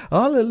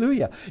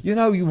 Hallelujah. You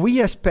know,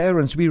 we as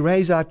parents, we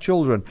raise our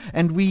children,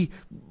 and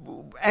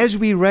as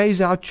we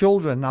raise our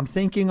children, I'm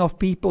thinking of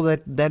people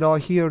that are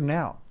here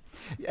now.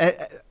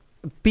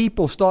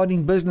 People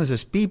starting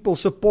businesses, people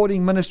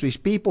supporting ministries,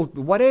 people,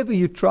 whatever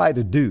you try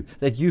to do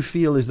that you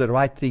feel is the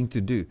right thing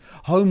to do.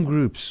 Home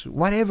groups,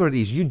 whatever it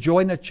is. You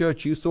join a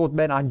church, you thought,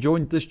 man, I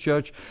joined this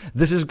church.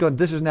 This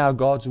is now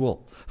God's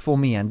will for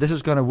me, and this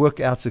is going to work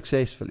out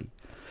successfully.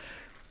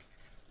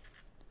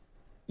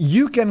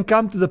 You can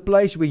come to the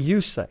place where you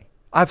say,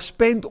 I've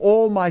spent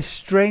all my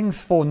strength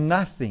for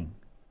nothing.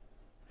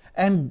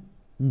 And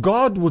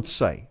God would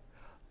say,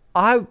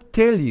 I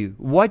tell you,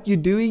 what you're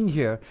doing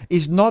here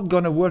is not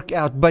going to work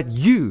out, but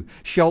you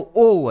shall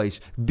always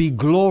be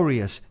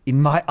glorious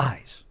in my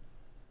eyes.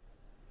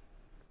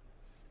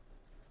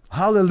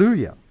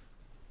 Hallelujah.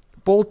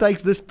 Paul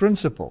takes this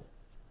principle.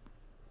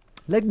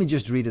 Let me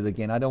just read it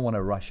again. I don't want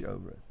to rush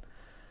over it.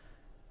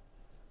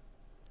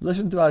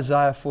 Listen to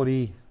Isaiah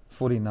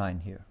 49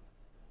 here.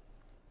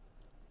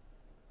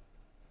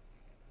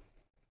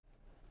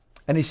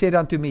 And he said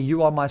unto me,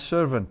 you are my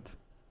servant,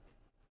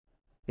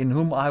 in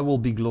whom I will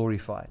be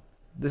glorified.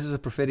 This is a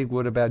prophetic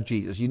word about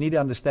Jesus. You need to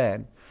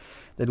understand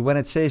that when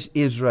it says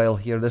Israel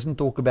here, it doesn't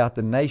talk about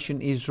the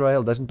nation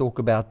Israel, it doesn't talk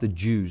about the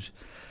Jews.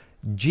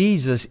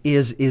 Jesus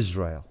is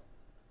Israel.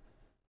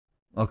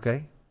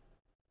 Okay?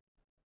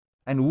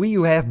 And we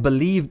who have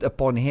believed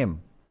upon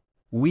him,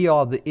 we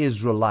are the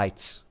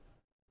Israelites.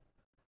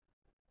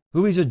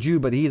 Who is a Jew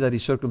but he that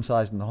is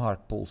circumcised in the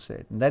heart, Paul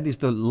said. And that is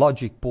the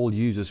logic Paul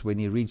uses when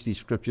he reads these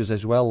scriptures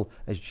as well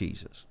as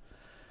Jesus.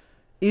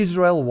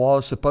 Israel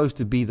was supposed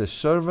to be the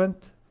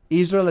servant.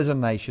 Israel as a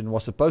nation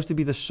was supposed to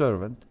be the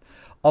servant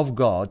of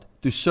God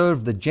to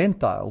serve the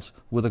Gentiles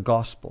with the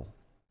gospel.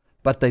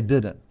 But they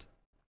didn't.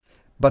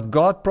 But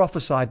God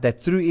prophesied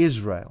that through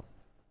Israel,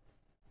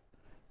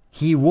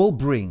 he will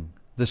bring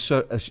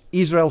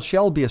Israel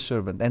shall be a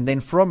servant. And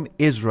then from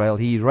Israel,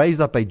 he raised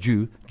up a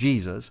Jew,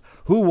 Jesus,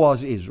 who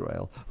was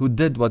Israel, who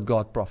did what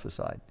God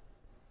prophesied.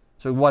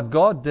 So what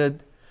God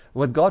did,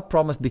 what God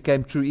promised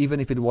became true, even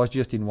if it was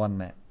just in one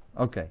man.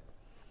 Okay.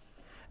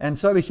 And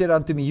so he said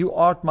unto me, you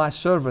art my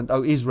servant,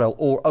 O Israel,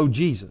 or O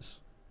Jesus,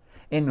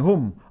 in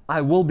whom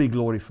I will be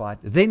glorified.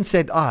 Then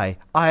said I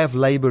have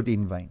labored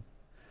in vain.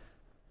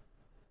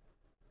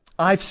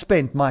 I've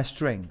spent my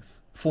strength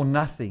for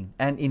nothing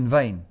and in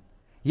vain.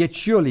 Yet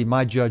surely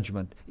my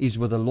judgment is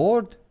with the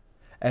Lord,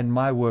 and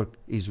my work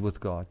is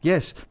with God.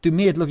 Yes, to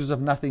me it looks as if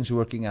nothing's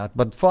working out.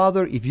 But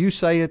Father, if you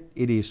say it,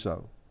 it is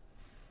so.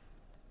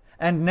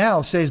 And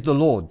now, says the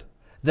Lord,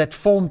 that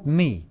formed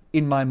me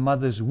in my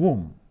mother's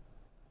womb,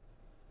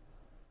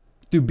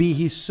 to be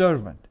his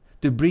servant,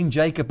 to bring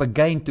Jacob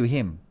again to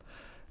him.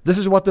 This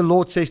is what the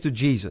Lord says to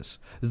Jesus.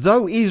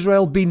 Though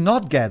Israel be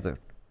not gathered,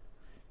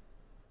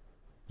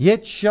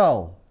 yet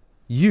shall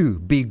you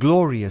be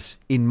glorious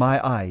in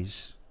my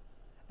eyes,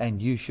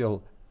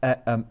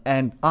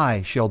 and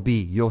I shall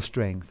be your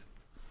strength.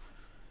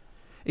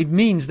 It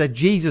means that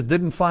Jesus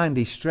didn't find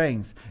his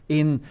strength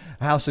in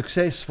how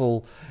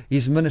successful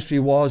his ministry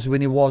was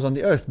when he was on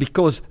the earth,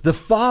 because the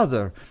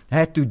Father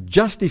had to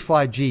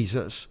justify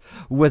Jesus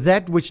with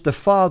that which the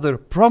Father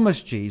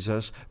promised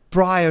Jesus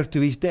prior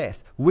to his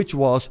death, which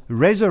was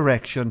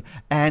resurrection,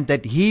 and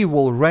that he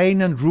will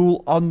reign and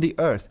rule on the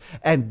earth.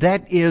 And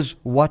that is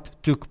what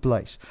took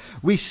place.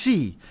 We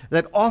see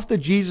that after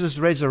Jesus'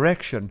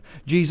 resurrection,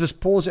 Jesus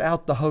pours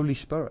out the Holy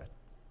Spirit.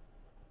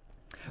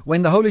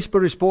 When the Holy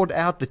Spirit is poured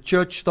out, the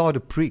church started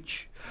to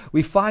preach.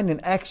 We find in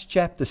Acts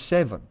chapter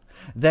 7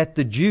 that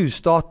the Jews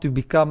start to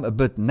become a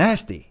bit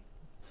nasty.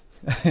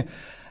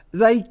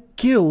 They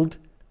killed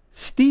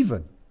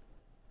Stephen.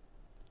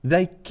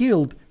 They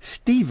killed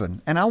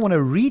Stephen. And I want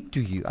to read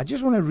to you. I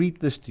just want to read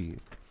this to you.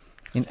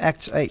 In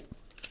Acts 8.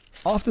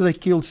 After they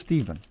killed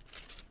Stephen,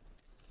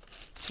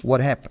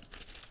 what happened?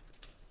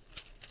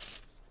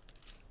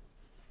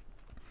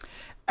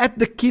 At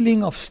the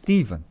killing of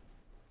Stephen,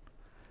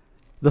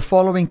 the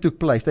following took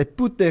place. They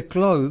put their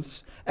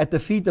clothes at the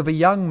feet of a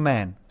young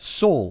man,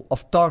 Saul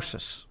of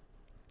Tarsus,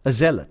 a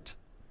zealot.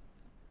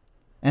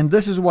 And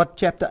this is what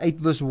chapter 8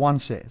 verse 1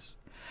 says.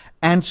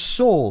 And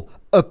Saul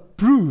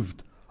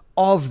approved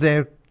of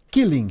their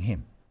killing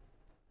him.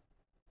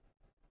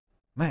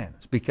 Man,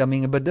 it's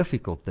becoming a bit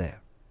difficult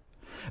there.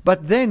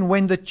 But then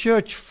when the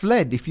church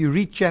fled, if you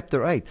read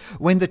chapter 8,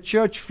 when the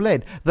church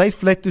fled, they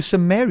fled to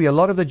Samaria. A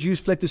lot of the Jews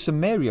fled to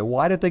Samaria.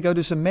 Why did they go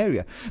to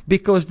Samaria?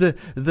 Because the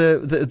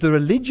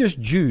religious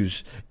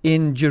Jews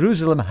in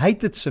Jerusalem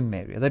hated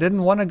Samaria. They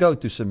didn't want to go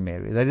to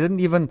Samaria. They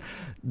didn't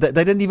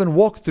even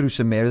walk through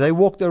Samaria. They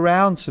walked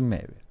around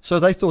Samaria. So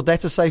they thought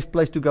that's a safe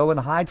place to go and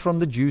hide from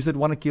the Jews that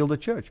want to kill the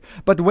church.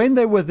 But when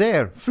they were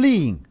there,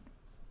 fleeing,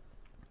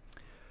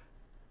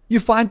 you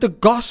find the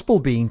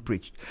gospel being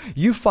preached.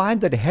 You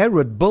find that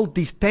Herod built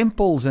these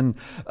temples and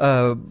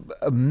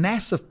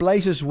massive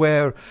places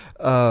where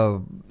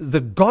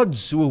the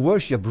gods were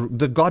worshipped.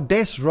 The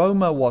goddess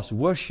Roma was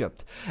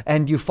worshipped.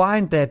 And you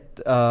find that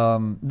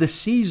the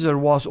Caesar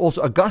was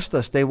also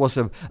Augustus. There was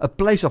a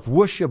place of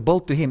worship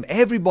built to him.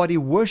 Everybody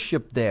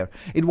worshipped there.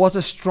 It was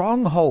a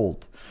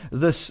stronghold,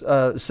 this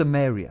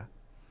Samaria.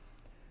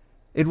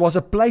 It was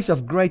a place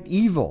of great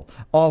evil,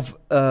 of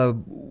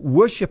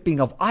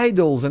worshipping of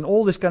idols and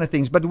all these kind of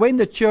things. But when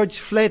the church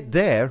fled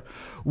there,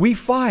 we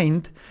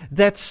find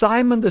that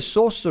Simon the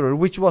sorcerer,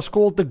 which was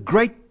called the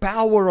great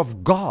power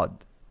of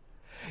God,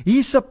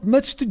 he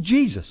submits to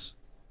Jesus.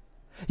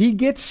 He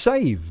gets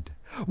saved.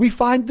 We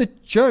find the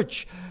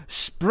church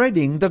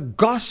spreading, the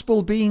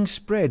gospel being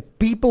spread,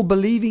 people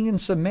believing in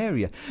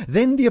Samaria.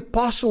 Then the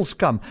apostles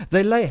come,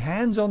 they lay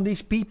hands on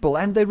these people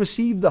and they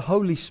receive the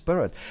Holy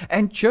Spirit,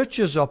 and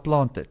churches are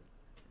planted.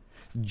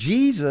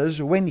 Jesus,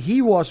 when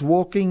he was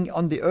walking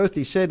on the earth,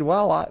 he said,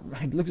 well,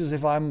 it looks as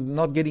if I'm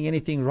not getting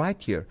anything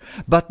right here,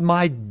 but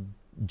my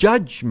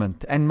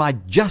judgment and my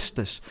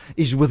justice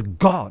is with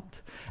God.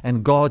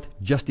 And God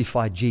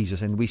justified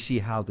Jesus, and we see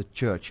how the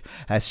church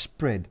has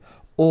spread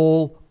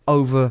all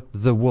over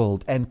the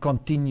world and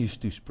continues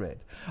to spread.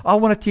 I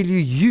want to tell you,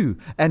 you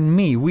and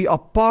me, we are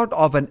part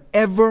of an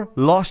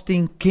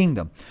everlasting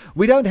kingdom.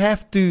 We don't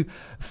have to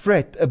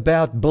fret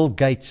about Bill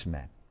Gates,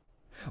 man.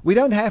 We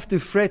don't have to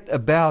fret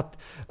about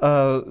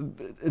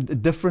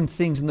different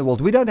things in the world.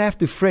 We don't have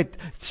to fret,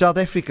 South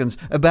Africans,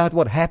 about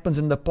what happens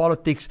in the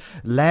politics,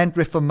 land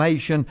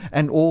reformation,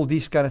 and all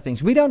these kind of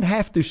things. We don't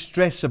have to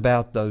stress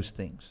about those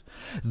things.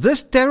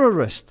 This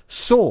terrorist,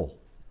 Saul,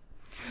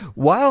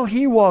 while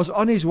he was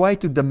on his way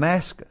to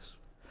Damascus,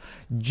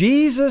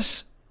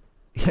 Jesus,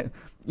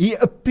 he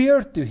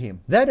appeared to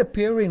him. That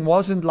appearing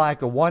wasn't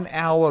like a 1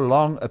 hour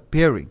long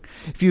appearing.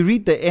 If you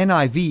read the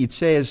NIV, it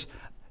says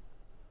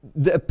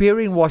the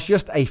appearing was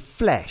just a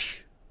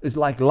flash. It's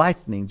like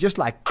lightning, just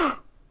a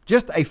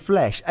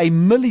flash, a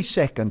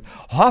millisecond,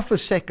 half a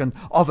second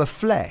of a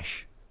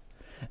flash.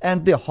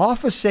 And the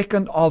half a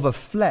second of a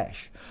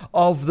flash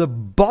of the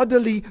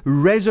bodily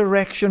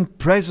resurrection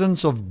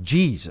presence of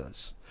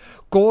Jesus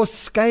caused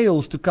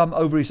scales to come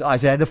over his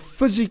eyes. He had a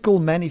physical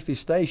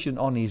manifestation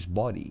on his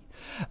body.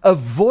 A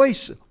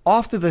voice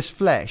after this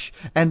flash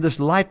and this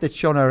light that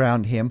shone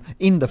around him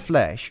in the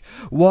flash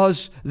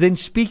was then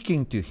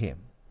speaking to him.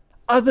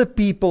 Other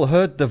people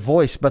heard the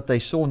voice, but they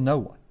saw no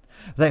one.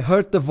 They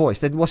heard the voice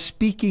that was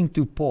speaking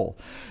to Paul.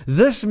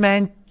 This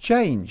man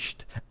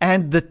changed,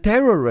 and the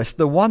terrorist,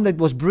 the one that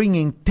was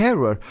bringing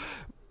terror,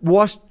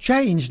 was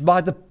changed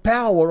by the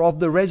power of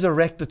the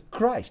resurrected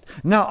Christ.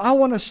 Now, I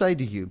want to say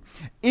to you,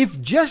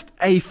 if just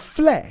a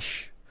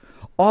flash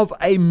of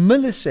a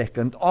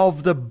millisecond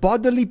of the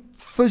bodily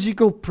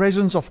physical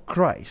presence of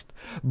Christ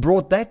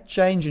brought that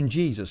change in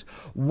Jesus,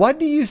 what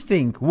do you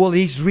think will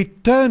his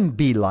return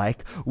be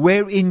like,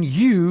 wherein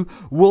you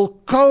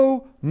will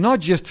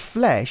not just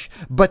flash,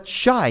 but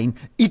shine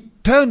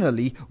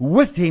eternally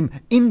with him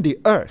in the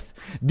earth?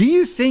 Do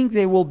you think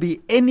there will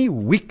be any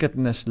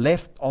wickedness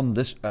left on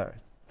this earth?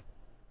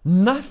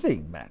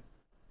 Nothing, man.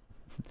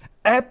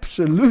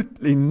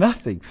 Absolutely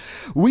nothing.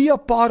 We are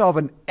part of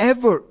an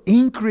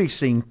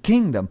ever-increasing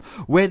kingdom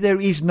where there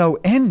is no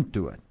end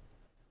to it.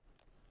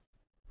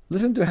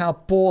 Listen to how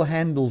Paul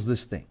handles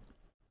this thing.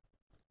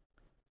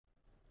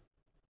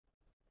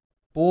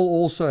 Paul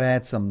also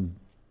had some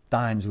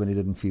times when he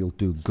didn't feel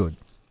too good.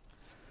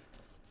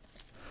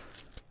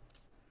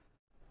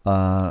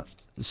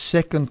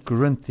 2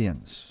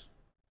 Corinthians.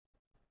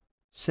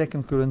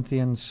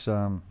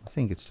 I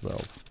think it's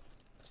 12.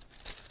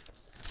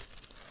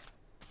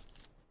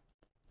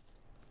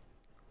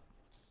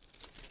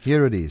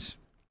 Here it is.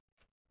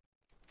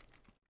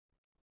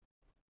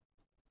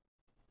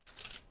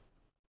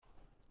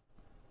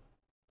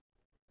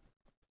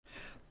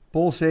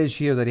 Paul says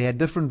here that he had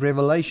different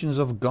revelations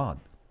of God.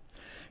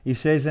 He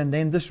says, and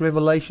then this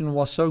revelation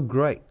was so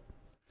great,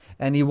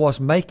 and he was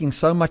making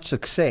so much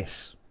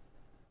success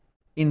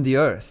in the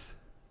earth,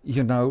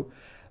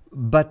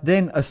 but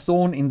then a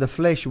thorn in the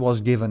flesh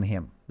was given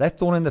him. That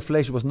thorn in the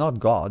flesh was not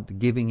God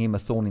giving him a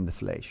thorn in the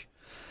flesh.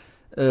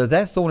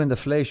 That thorn in the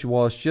flesh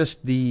was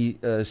just the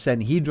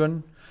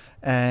Sanhedrin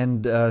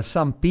and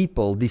some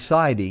people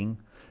deciding,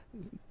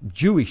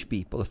 Jewish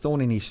people, a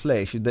thorn in his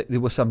flesh. There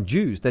were some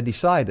Jews that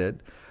decided,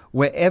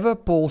 wherever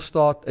Paul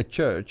starts a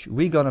church,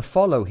 we're going to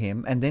follow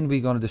him, and then we're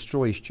going to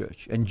destroy his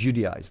church and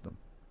Judaize them.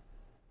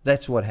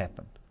 That's what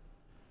happened.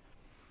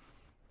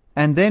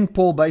 And then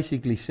Paul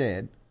basically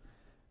said,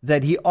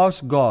 that he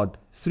asked God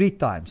 3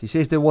 times. He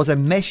says there was a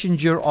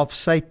messenger of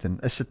Satan,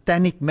 a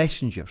satanic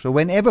messenger. So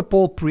whenever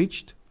Paul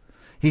preached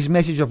his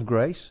message of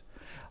grace,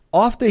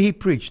 after he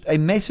preached, a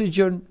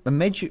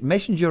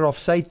messenger of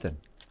Satan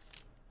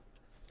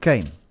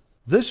came.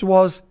 This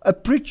was a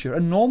preacher, a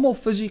normal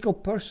physical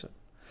person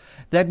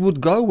that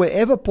would go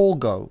wherever Paul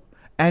go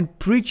and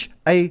preach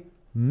a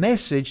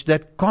message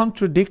that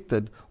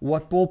contradicted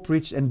what Paul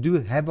preached and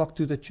do havoc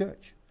to the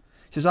church.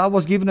 He says, I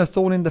was given a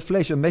thorn in the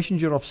flesh, a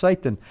messenger of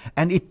Satan,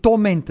 and it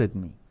tormented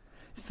me.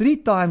 3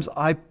 times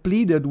I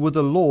pleaded with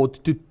the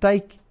Lord to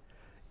take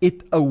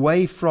it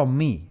away from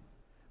me.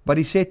 But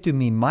he said to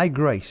me, my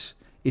grace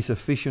is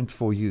sufficient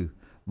for you.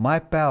 My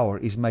power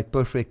is made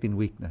perfect in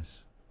weakness.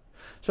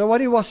 So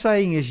what he was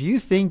saying is, you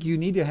think you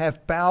need to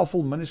have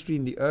powerful ministry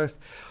in the earth,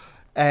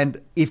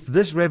 and if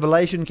this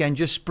revelation can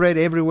just spread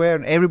everywhere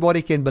and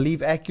everybody can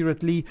believe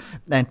accurately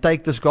and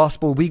take this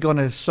gospel, we're going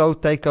to so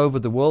take over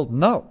the world.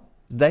 No,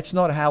 that's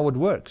not how it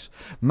works.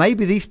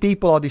 Maybe these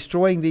people are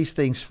destroying these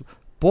things.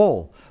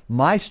 Paul,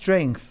 my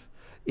strength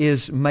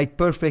is made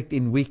perfect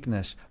in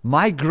weakness.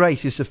 My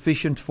grace is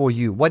sufficient for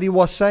you. What he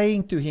was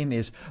saying to him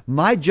is,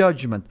 my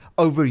judgment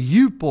over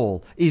you,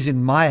 Paul, is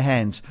in my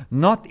hands,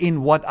 not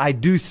in what I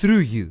do through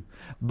you,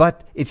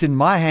 but it's in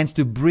my hands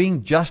to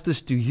bring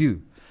justice to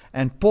you.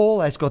 And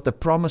Paul has got the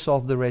promise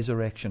of the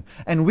resurrection.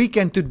 And we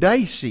can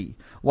today see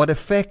what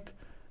effect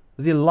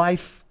the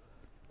life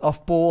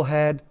of Paul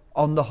had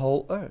on the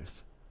whole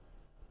earth.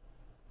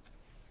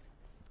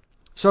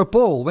 So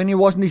Paul, when he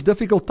was in these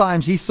difficult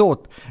times, he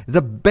thought,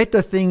 the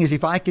better thing is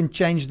if I can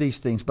change these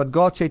things. But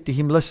God said to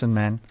him, listen,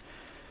 man,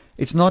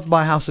 it's not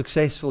by how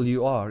successful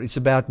you are. It's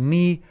about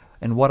me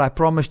and what I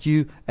promised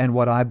you and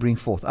what I bring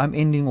forth. I'm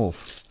ending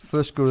off.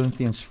 1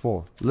 Corinthians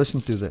 4.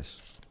 Listen to this.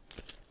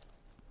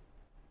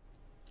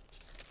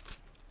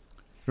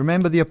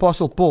 Remember the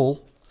Apostle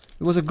Paul,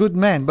 he was a good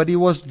man, but he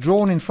was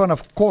drawn in front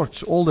of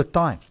courts all the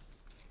time.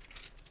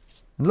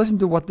 And listen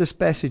to what this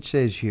passage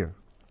says here.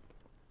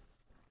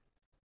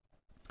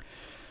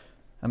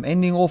 I'm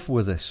ending off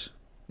with this.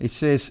 It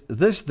says,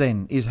 this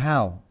then is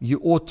how you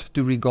ought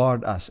to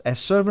regard us as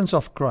servants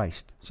of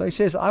Christ. So he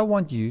says, I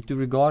want you to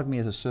regard me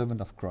as a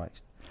servant of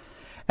Christ.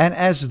 And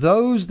as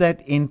those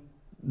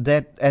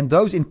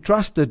those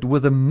entrusted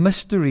with the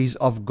mysteries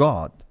of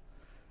God.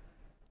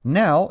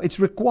 Now it's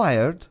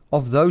required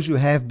of those who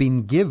have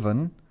been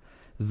given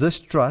this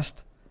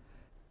trust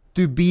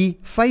to be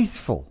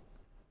faithful.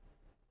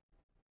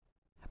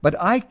 But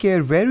I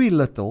care very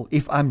little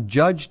if I'm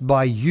judged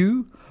by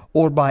you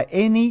or by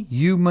any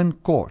human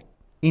court.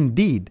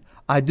 Indeed,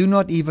 I do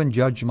not even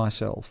judge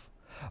myself.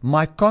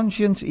 My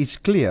conscience is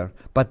clear,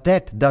 but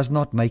that does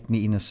not make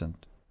me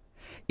innocent.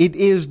 It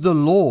is the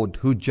Lord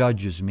who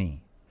judges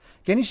me.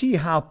 Can you see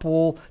how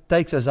Paul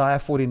takes Isaiah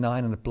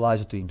 49 and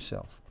applies it to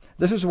himself?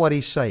 This is what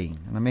he's saying,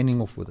 and I'm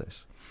ending off with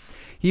this.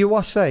 He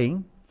was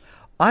saying,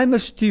 I'm a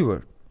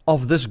steward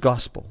of this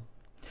gospel,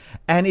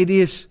 and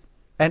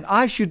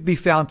I should be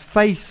found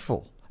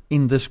faithful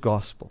in this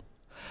gospel.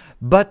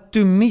 But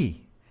to me,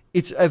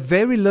 it's a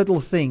very little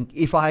thing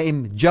if I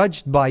am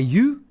judged by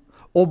you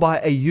or by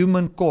a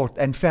human court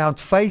and found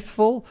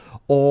faithful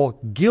or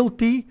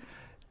guilty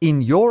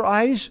in your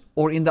eyes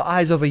or in the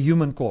eyes of a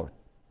human court.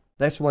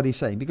 That's what he's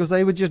saying, because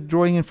they were just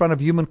drawing in front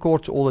of human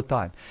courts all the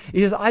time.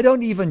 He says, I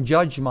don't even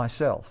judge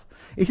myself.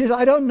 He says,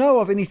 I don't know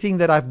of anything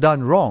that I've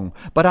done wrong,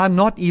 but I'm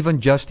not even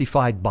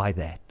justified by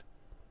that.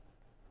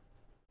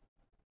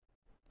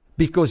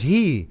 Because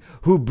he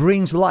who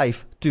brings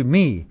life to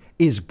me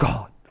is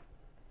God.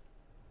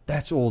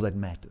 That's all that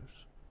matters.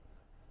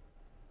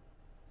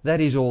 That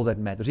is all that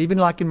matters. Even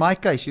like in my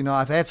case,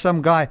 I've had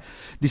some guy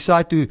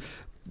decide to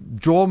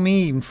draw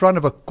me in front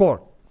of a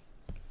court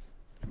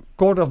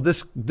of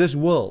this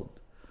world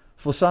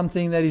for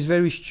something that is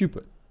very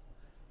stupid.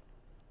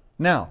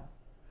 Now,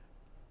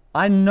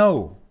 I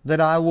know that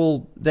I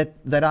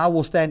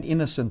will stand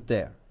innocent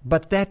there,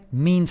 but that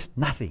means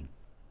nothing.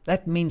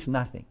 That means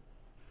nothing.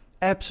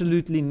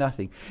 Absolutely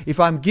nothing. If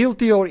I'm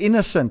guilty or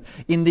innocent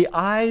in the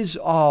eyes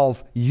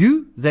of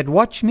you that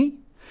watch me,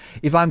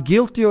 if I'm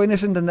guilty or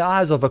innocent in the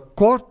eyes of a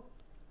court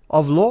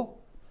of law,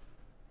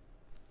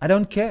 I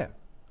don't care.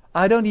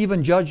 I don't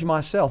even judge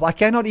myself. I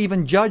cannot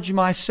even judge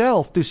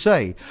myself to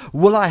say,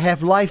 will I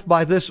have life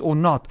by this or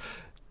not?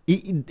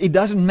 It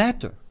doesn't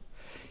matter.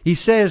 He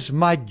says,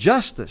 my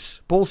justice,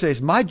 Paul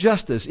says, my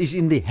justice is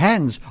in the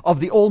hands of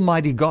the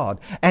Almighty God.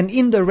 And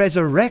in the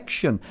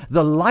resurrection,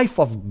 the life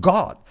of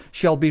God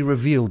shall be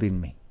revealed in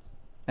me.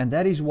 And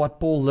that is what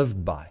Paul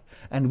lived by.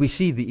 And we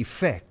see the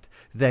effect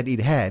that it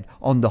had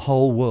on the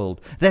whole world.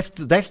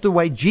 That's the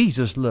way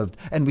Jesus lived.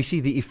 And we see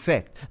the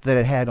effect that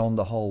it had on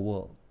the whole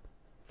world.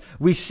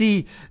 We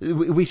see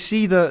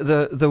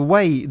the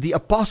way the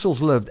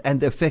apostles lived and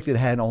the effect it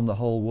had on the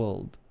whole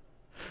world.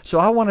 So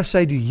I want to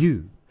say to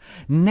you,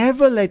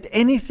 never let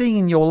anything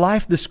in your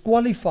life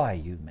disqualify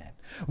you, man.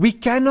 We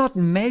cannot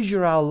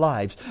measure our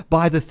lives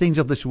by the things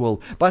of this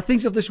world. By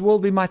things of this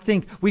world, we might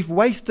think we've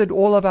wasted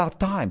all of our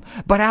time.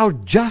 But our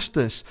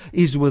justice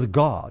is with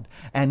God,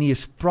 and He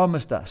has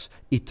promised us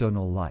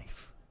eternal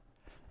life.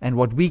 And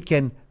what we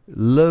can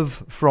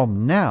live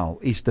from now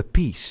is the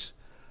peace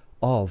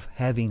of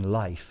having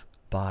life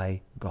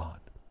by God.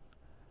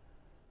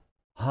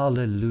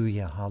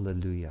 Hallelujah,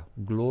 hallelujah.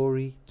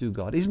 Glory to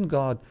God. Isn't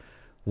God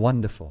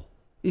wonderful?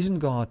 Isn't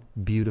God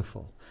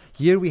beautiful?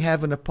 Here we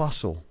have an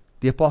apostle,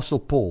 the Apostle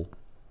Paul.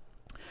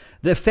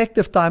 The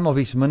effective time of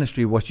his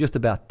ministry was just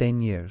about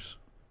 10 years.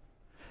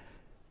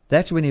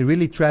 That's when he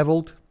really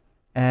traveled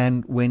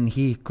and when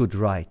he could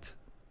write.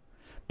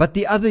 But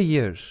the other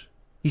years,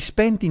 he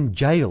spent in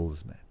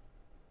jails, man.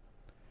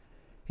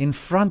 In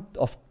front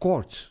of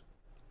courts.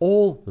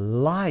 All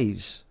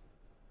lies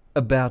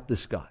about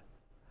this guy.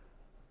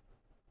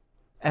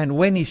 And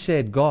when he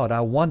said, God,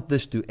 I want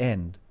this to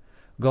end,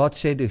 God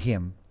said to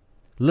him,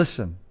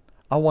 listen,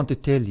 I want to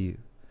tell you,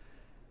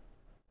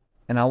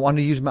 and I want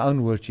to use my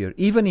own words here,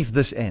 even if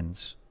this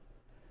ends,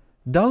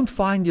 don't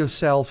find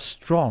yourself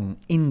strong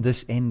in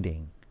this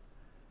ending.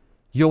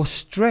 Your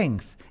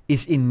strength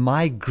is in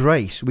my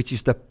grace, which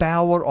is the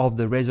power of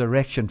the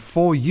resurrection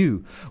for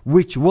you,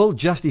 which will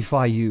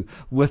justify you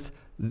with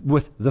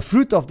the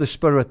fruit of the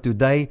Spirit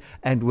today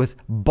and with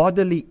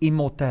bodily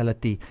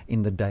immortality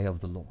in the day of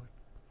the Lord.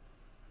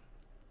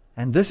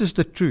 And this is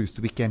the truth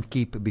we can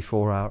keep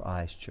before our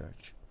eyes,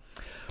 church.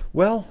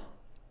 Well,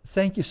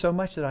 thank you so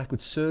much that I could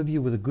serve you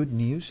with the good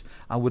news.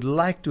 I would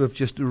like to have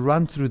just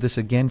run through this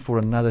again for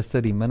another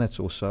 30 minutes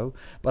or so,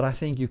 but I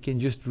think you can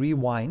just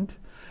rewind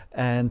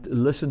and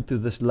listen to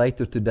this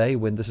later today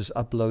when this is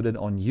uploaded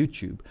on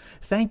YouTube.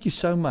 Thank you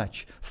so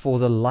much for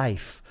the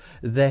life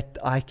that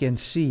I can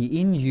see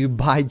in you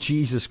by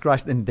Jesus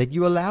Christ, and that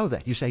you allow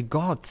that. You say,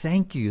 God,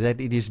 thank you that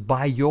it is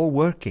by your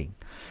working.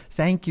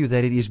 Thank you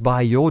that it is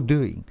by your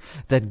doing,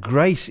 that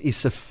grace is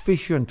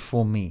sufficient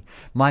for me.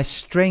 My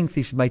strength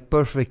is made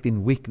perfect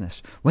in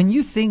weakness. When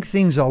you think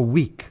things are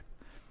weak,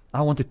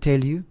 I want to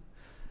tell you,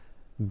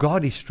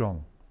 God is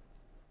strong.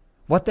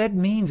 What that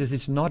means is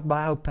it's not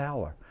by our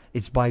power.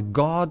 It's by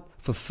God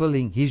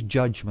fulfilling His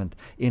judgment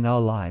in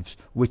our lives,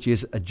 which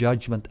is a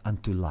judgment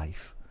unto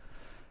life.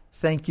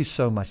 Thank you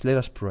so much. Let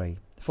us pray.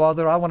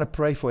 Father, I want to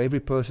pray for every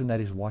person that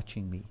is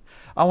watching me.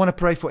 I want to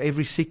pray for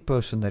every sick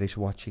person that is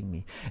watching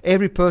me.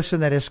 Every person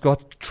that has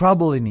got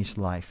trouble in his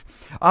life.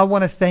 I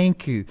want to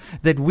thank you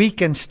that we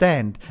can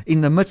stand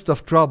in the midst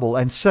of trouble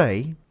and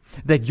say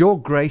that your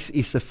grace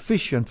is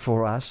sufficient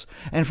for us.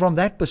 And from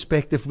that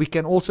perspective, we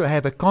can also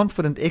have a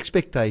confident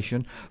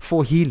expectation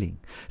for healing.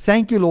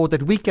 Thank you, Lord,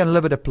 that we can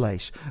live at a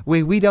place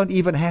where we don't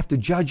even have to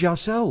judge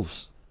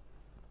ourselves.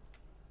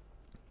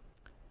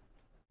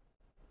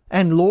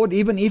 And Lord,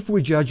 even if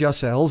we judge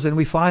ourselves and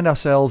we find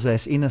ourselves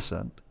as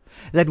innocent,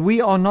 that we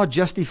are not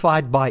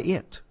justified by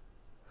it.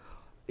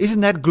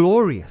 Isn't that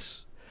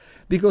glorious?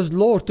 Because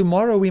Lord,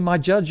 tomorrow we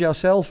might judge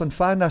ourselves and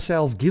find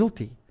ourselves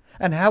guilty.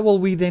 And how will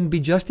we then be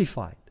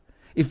justified?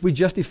 If we're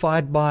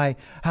justified by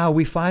how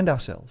we find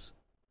ourselves.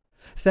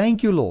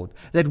 Thank you, Lord,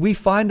 that we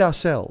find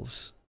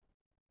ourselves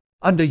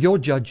under your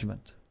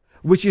judgment,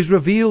 which is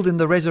revealed in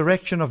the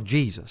resurrection of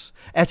Jesus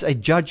as a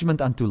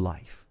judgment unto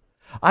life.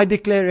 I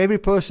declare every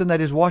person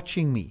that is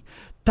watching me,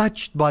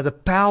 touched by the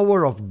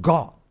power of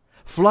God,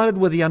 flooded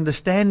with the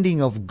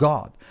understanding of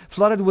God,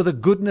 flooded with the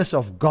goodness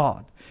of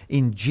God,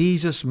 in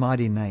Jesus'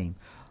 mighty name.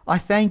 I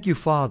thank you,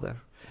 Father,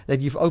 that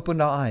you've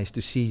opened our eyes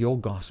to see your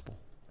gospel.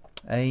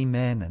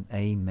 Amen and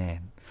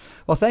amen.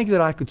 Well, thank you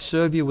that I could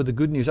serve you with the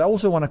good news. I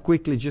also want to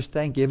quickly just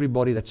thank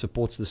everybody that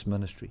supports this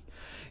ministry.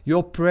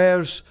 Your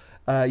prayers,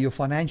 your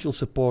financial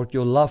support,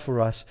 your love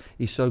for us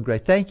is so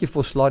great. Thank you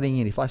for slotting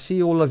in. If I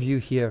see all of you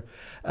here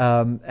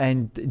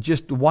and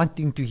just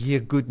wanting to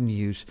hear good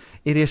news,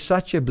 it is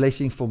such a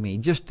blessing for me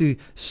just to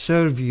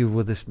serve you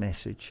with this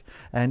message.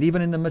 And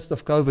even in the midst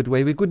of COVID,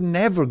 where we could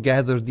never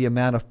gather the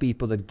amount of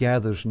people that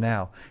gathers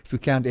now, if you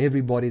count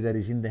everybody that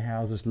is in the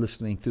houses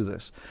listening to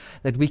this,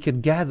 that we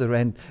could gather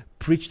and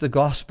preach the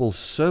gospel,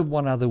 serve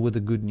one another with the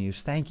good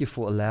news. Thank you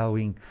for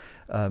allowing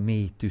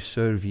me to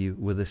serve you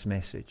with this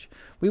message.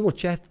 We will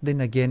chat then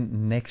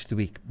again next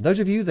week. Those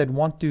of you that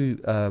want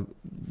to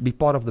be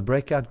part of the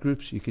breakout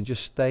groups, you can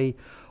just stay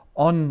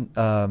on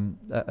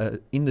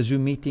in the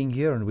Zoom meeting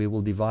here, and we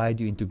will divide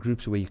you into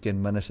groups where you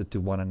can minister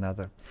to one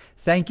another.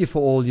 Thank you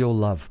for all your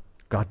love.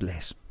 God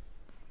bless.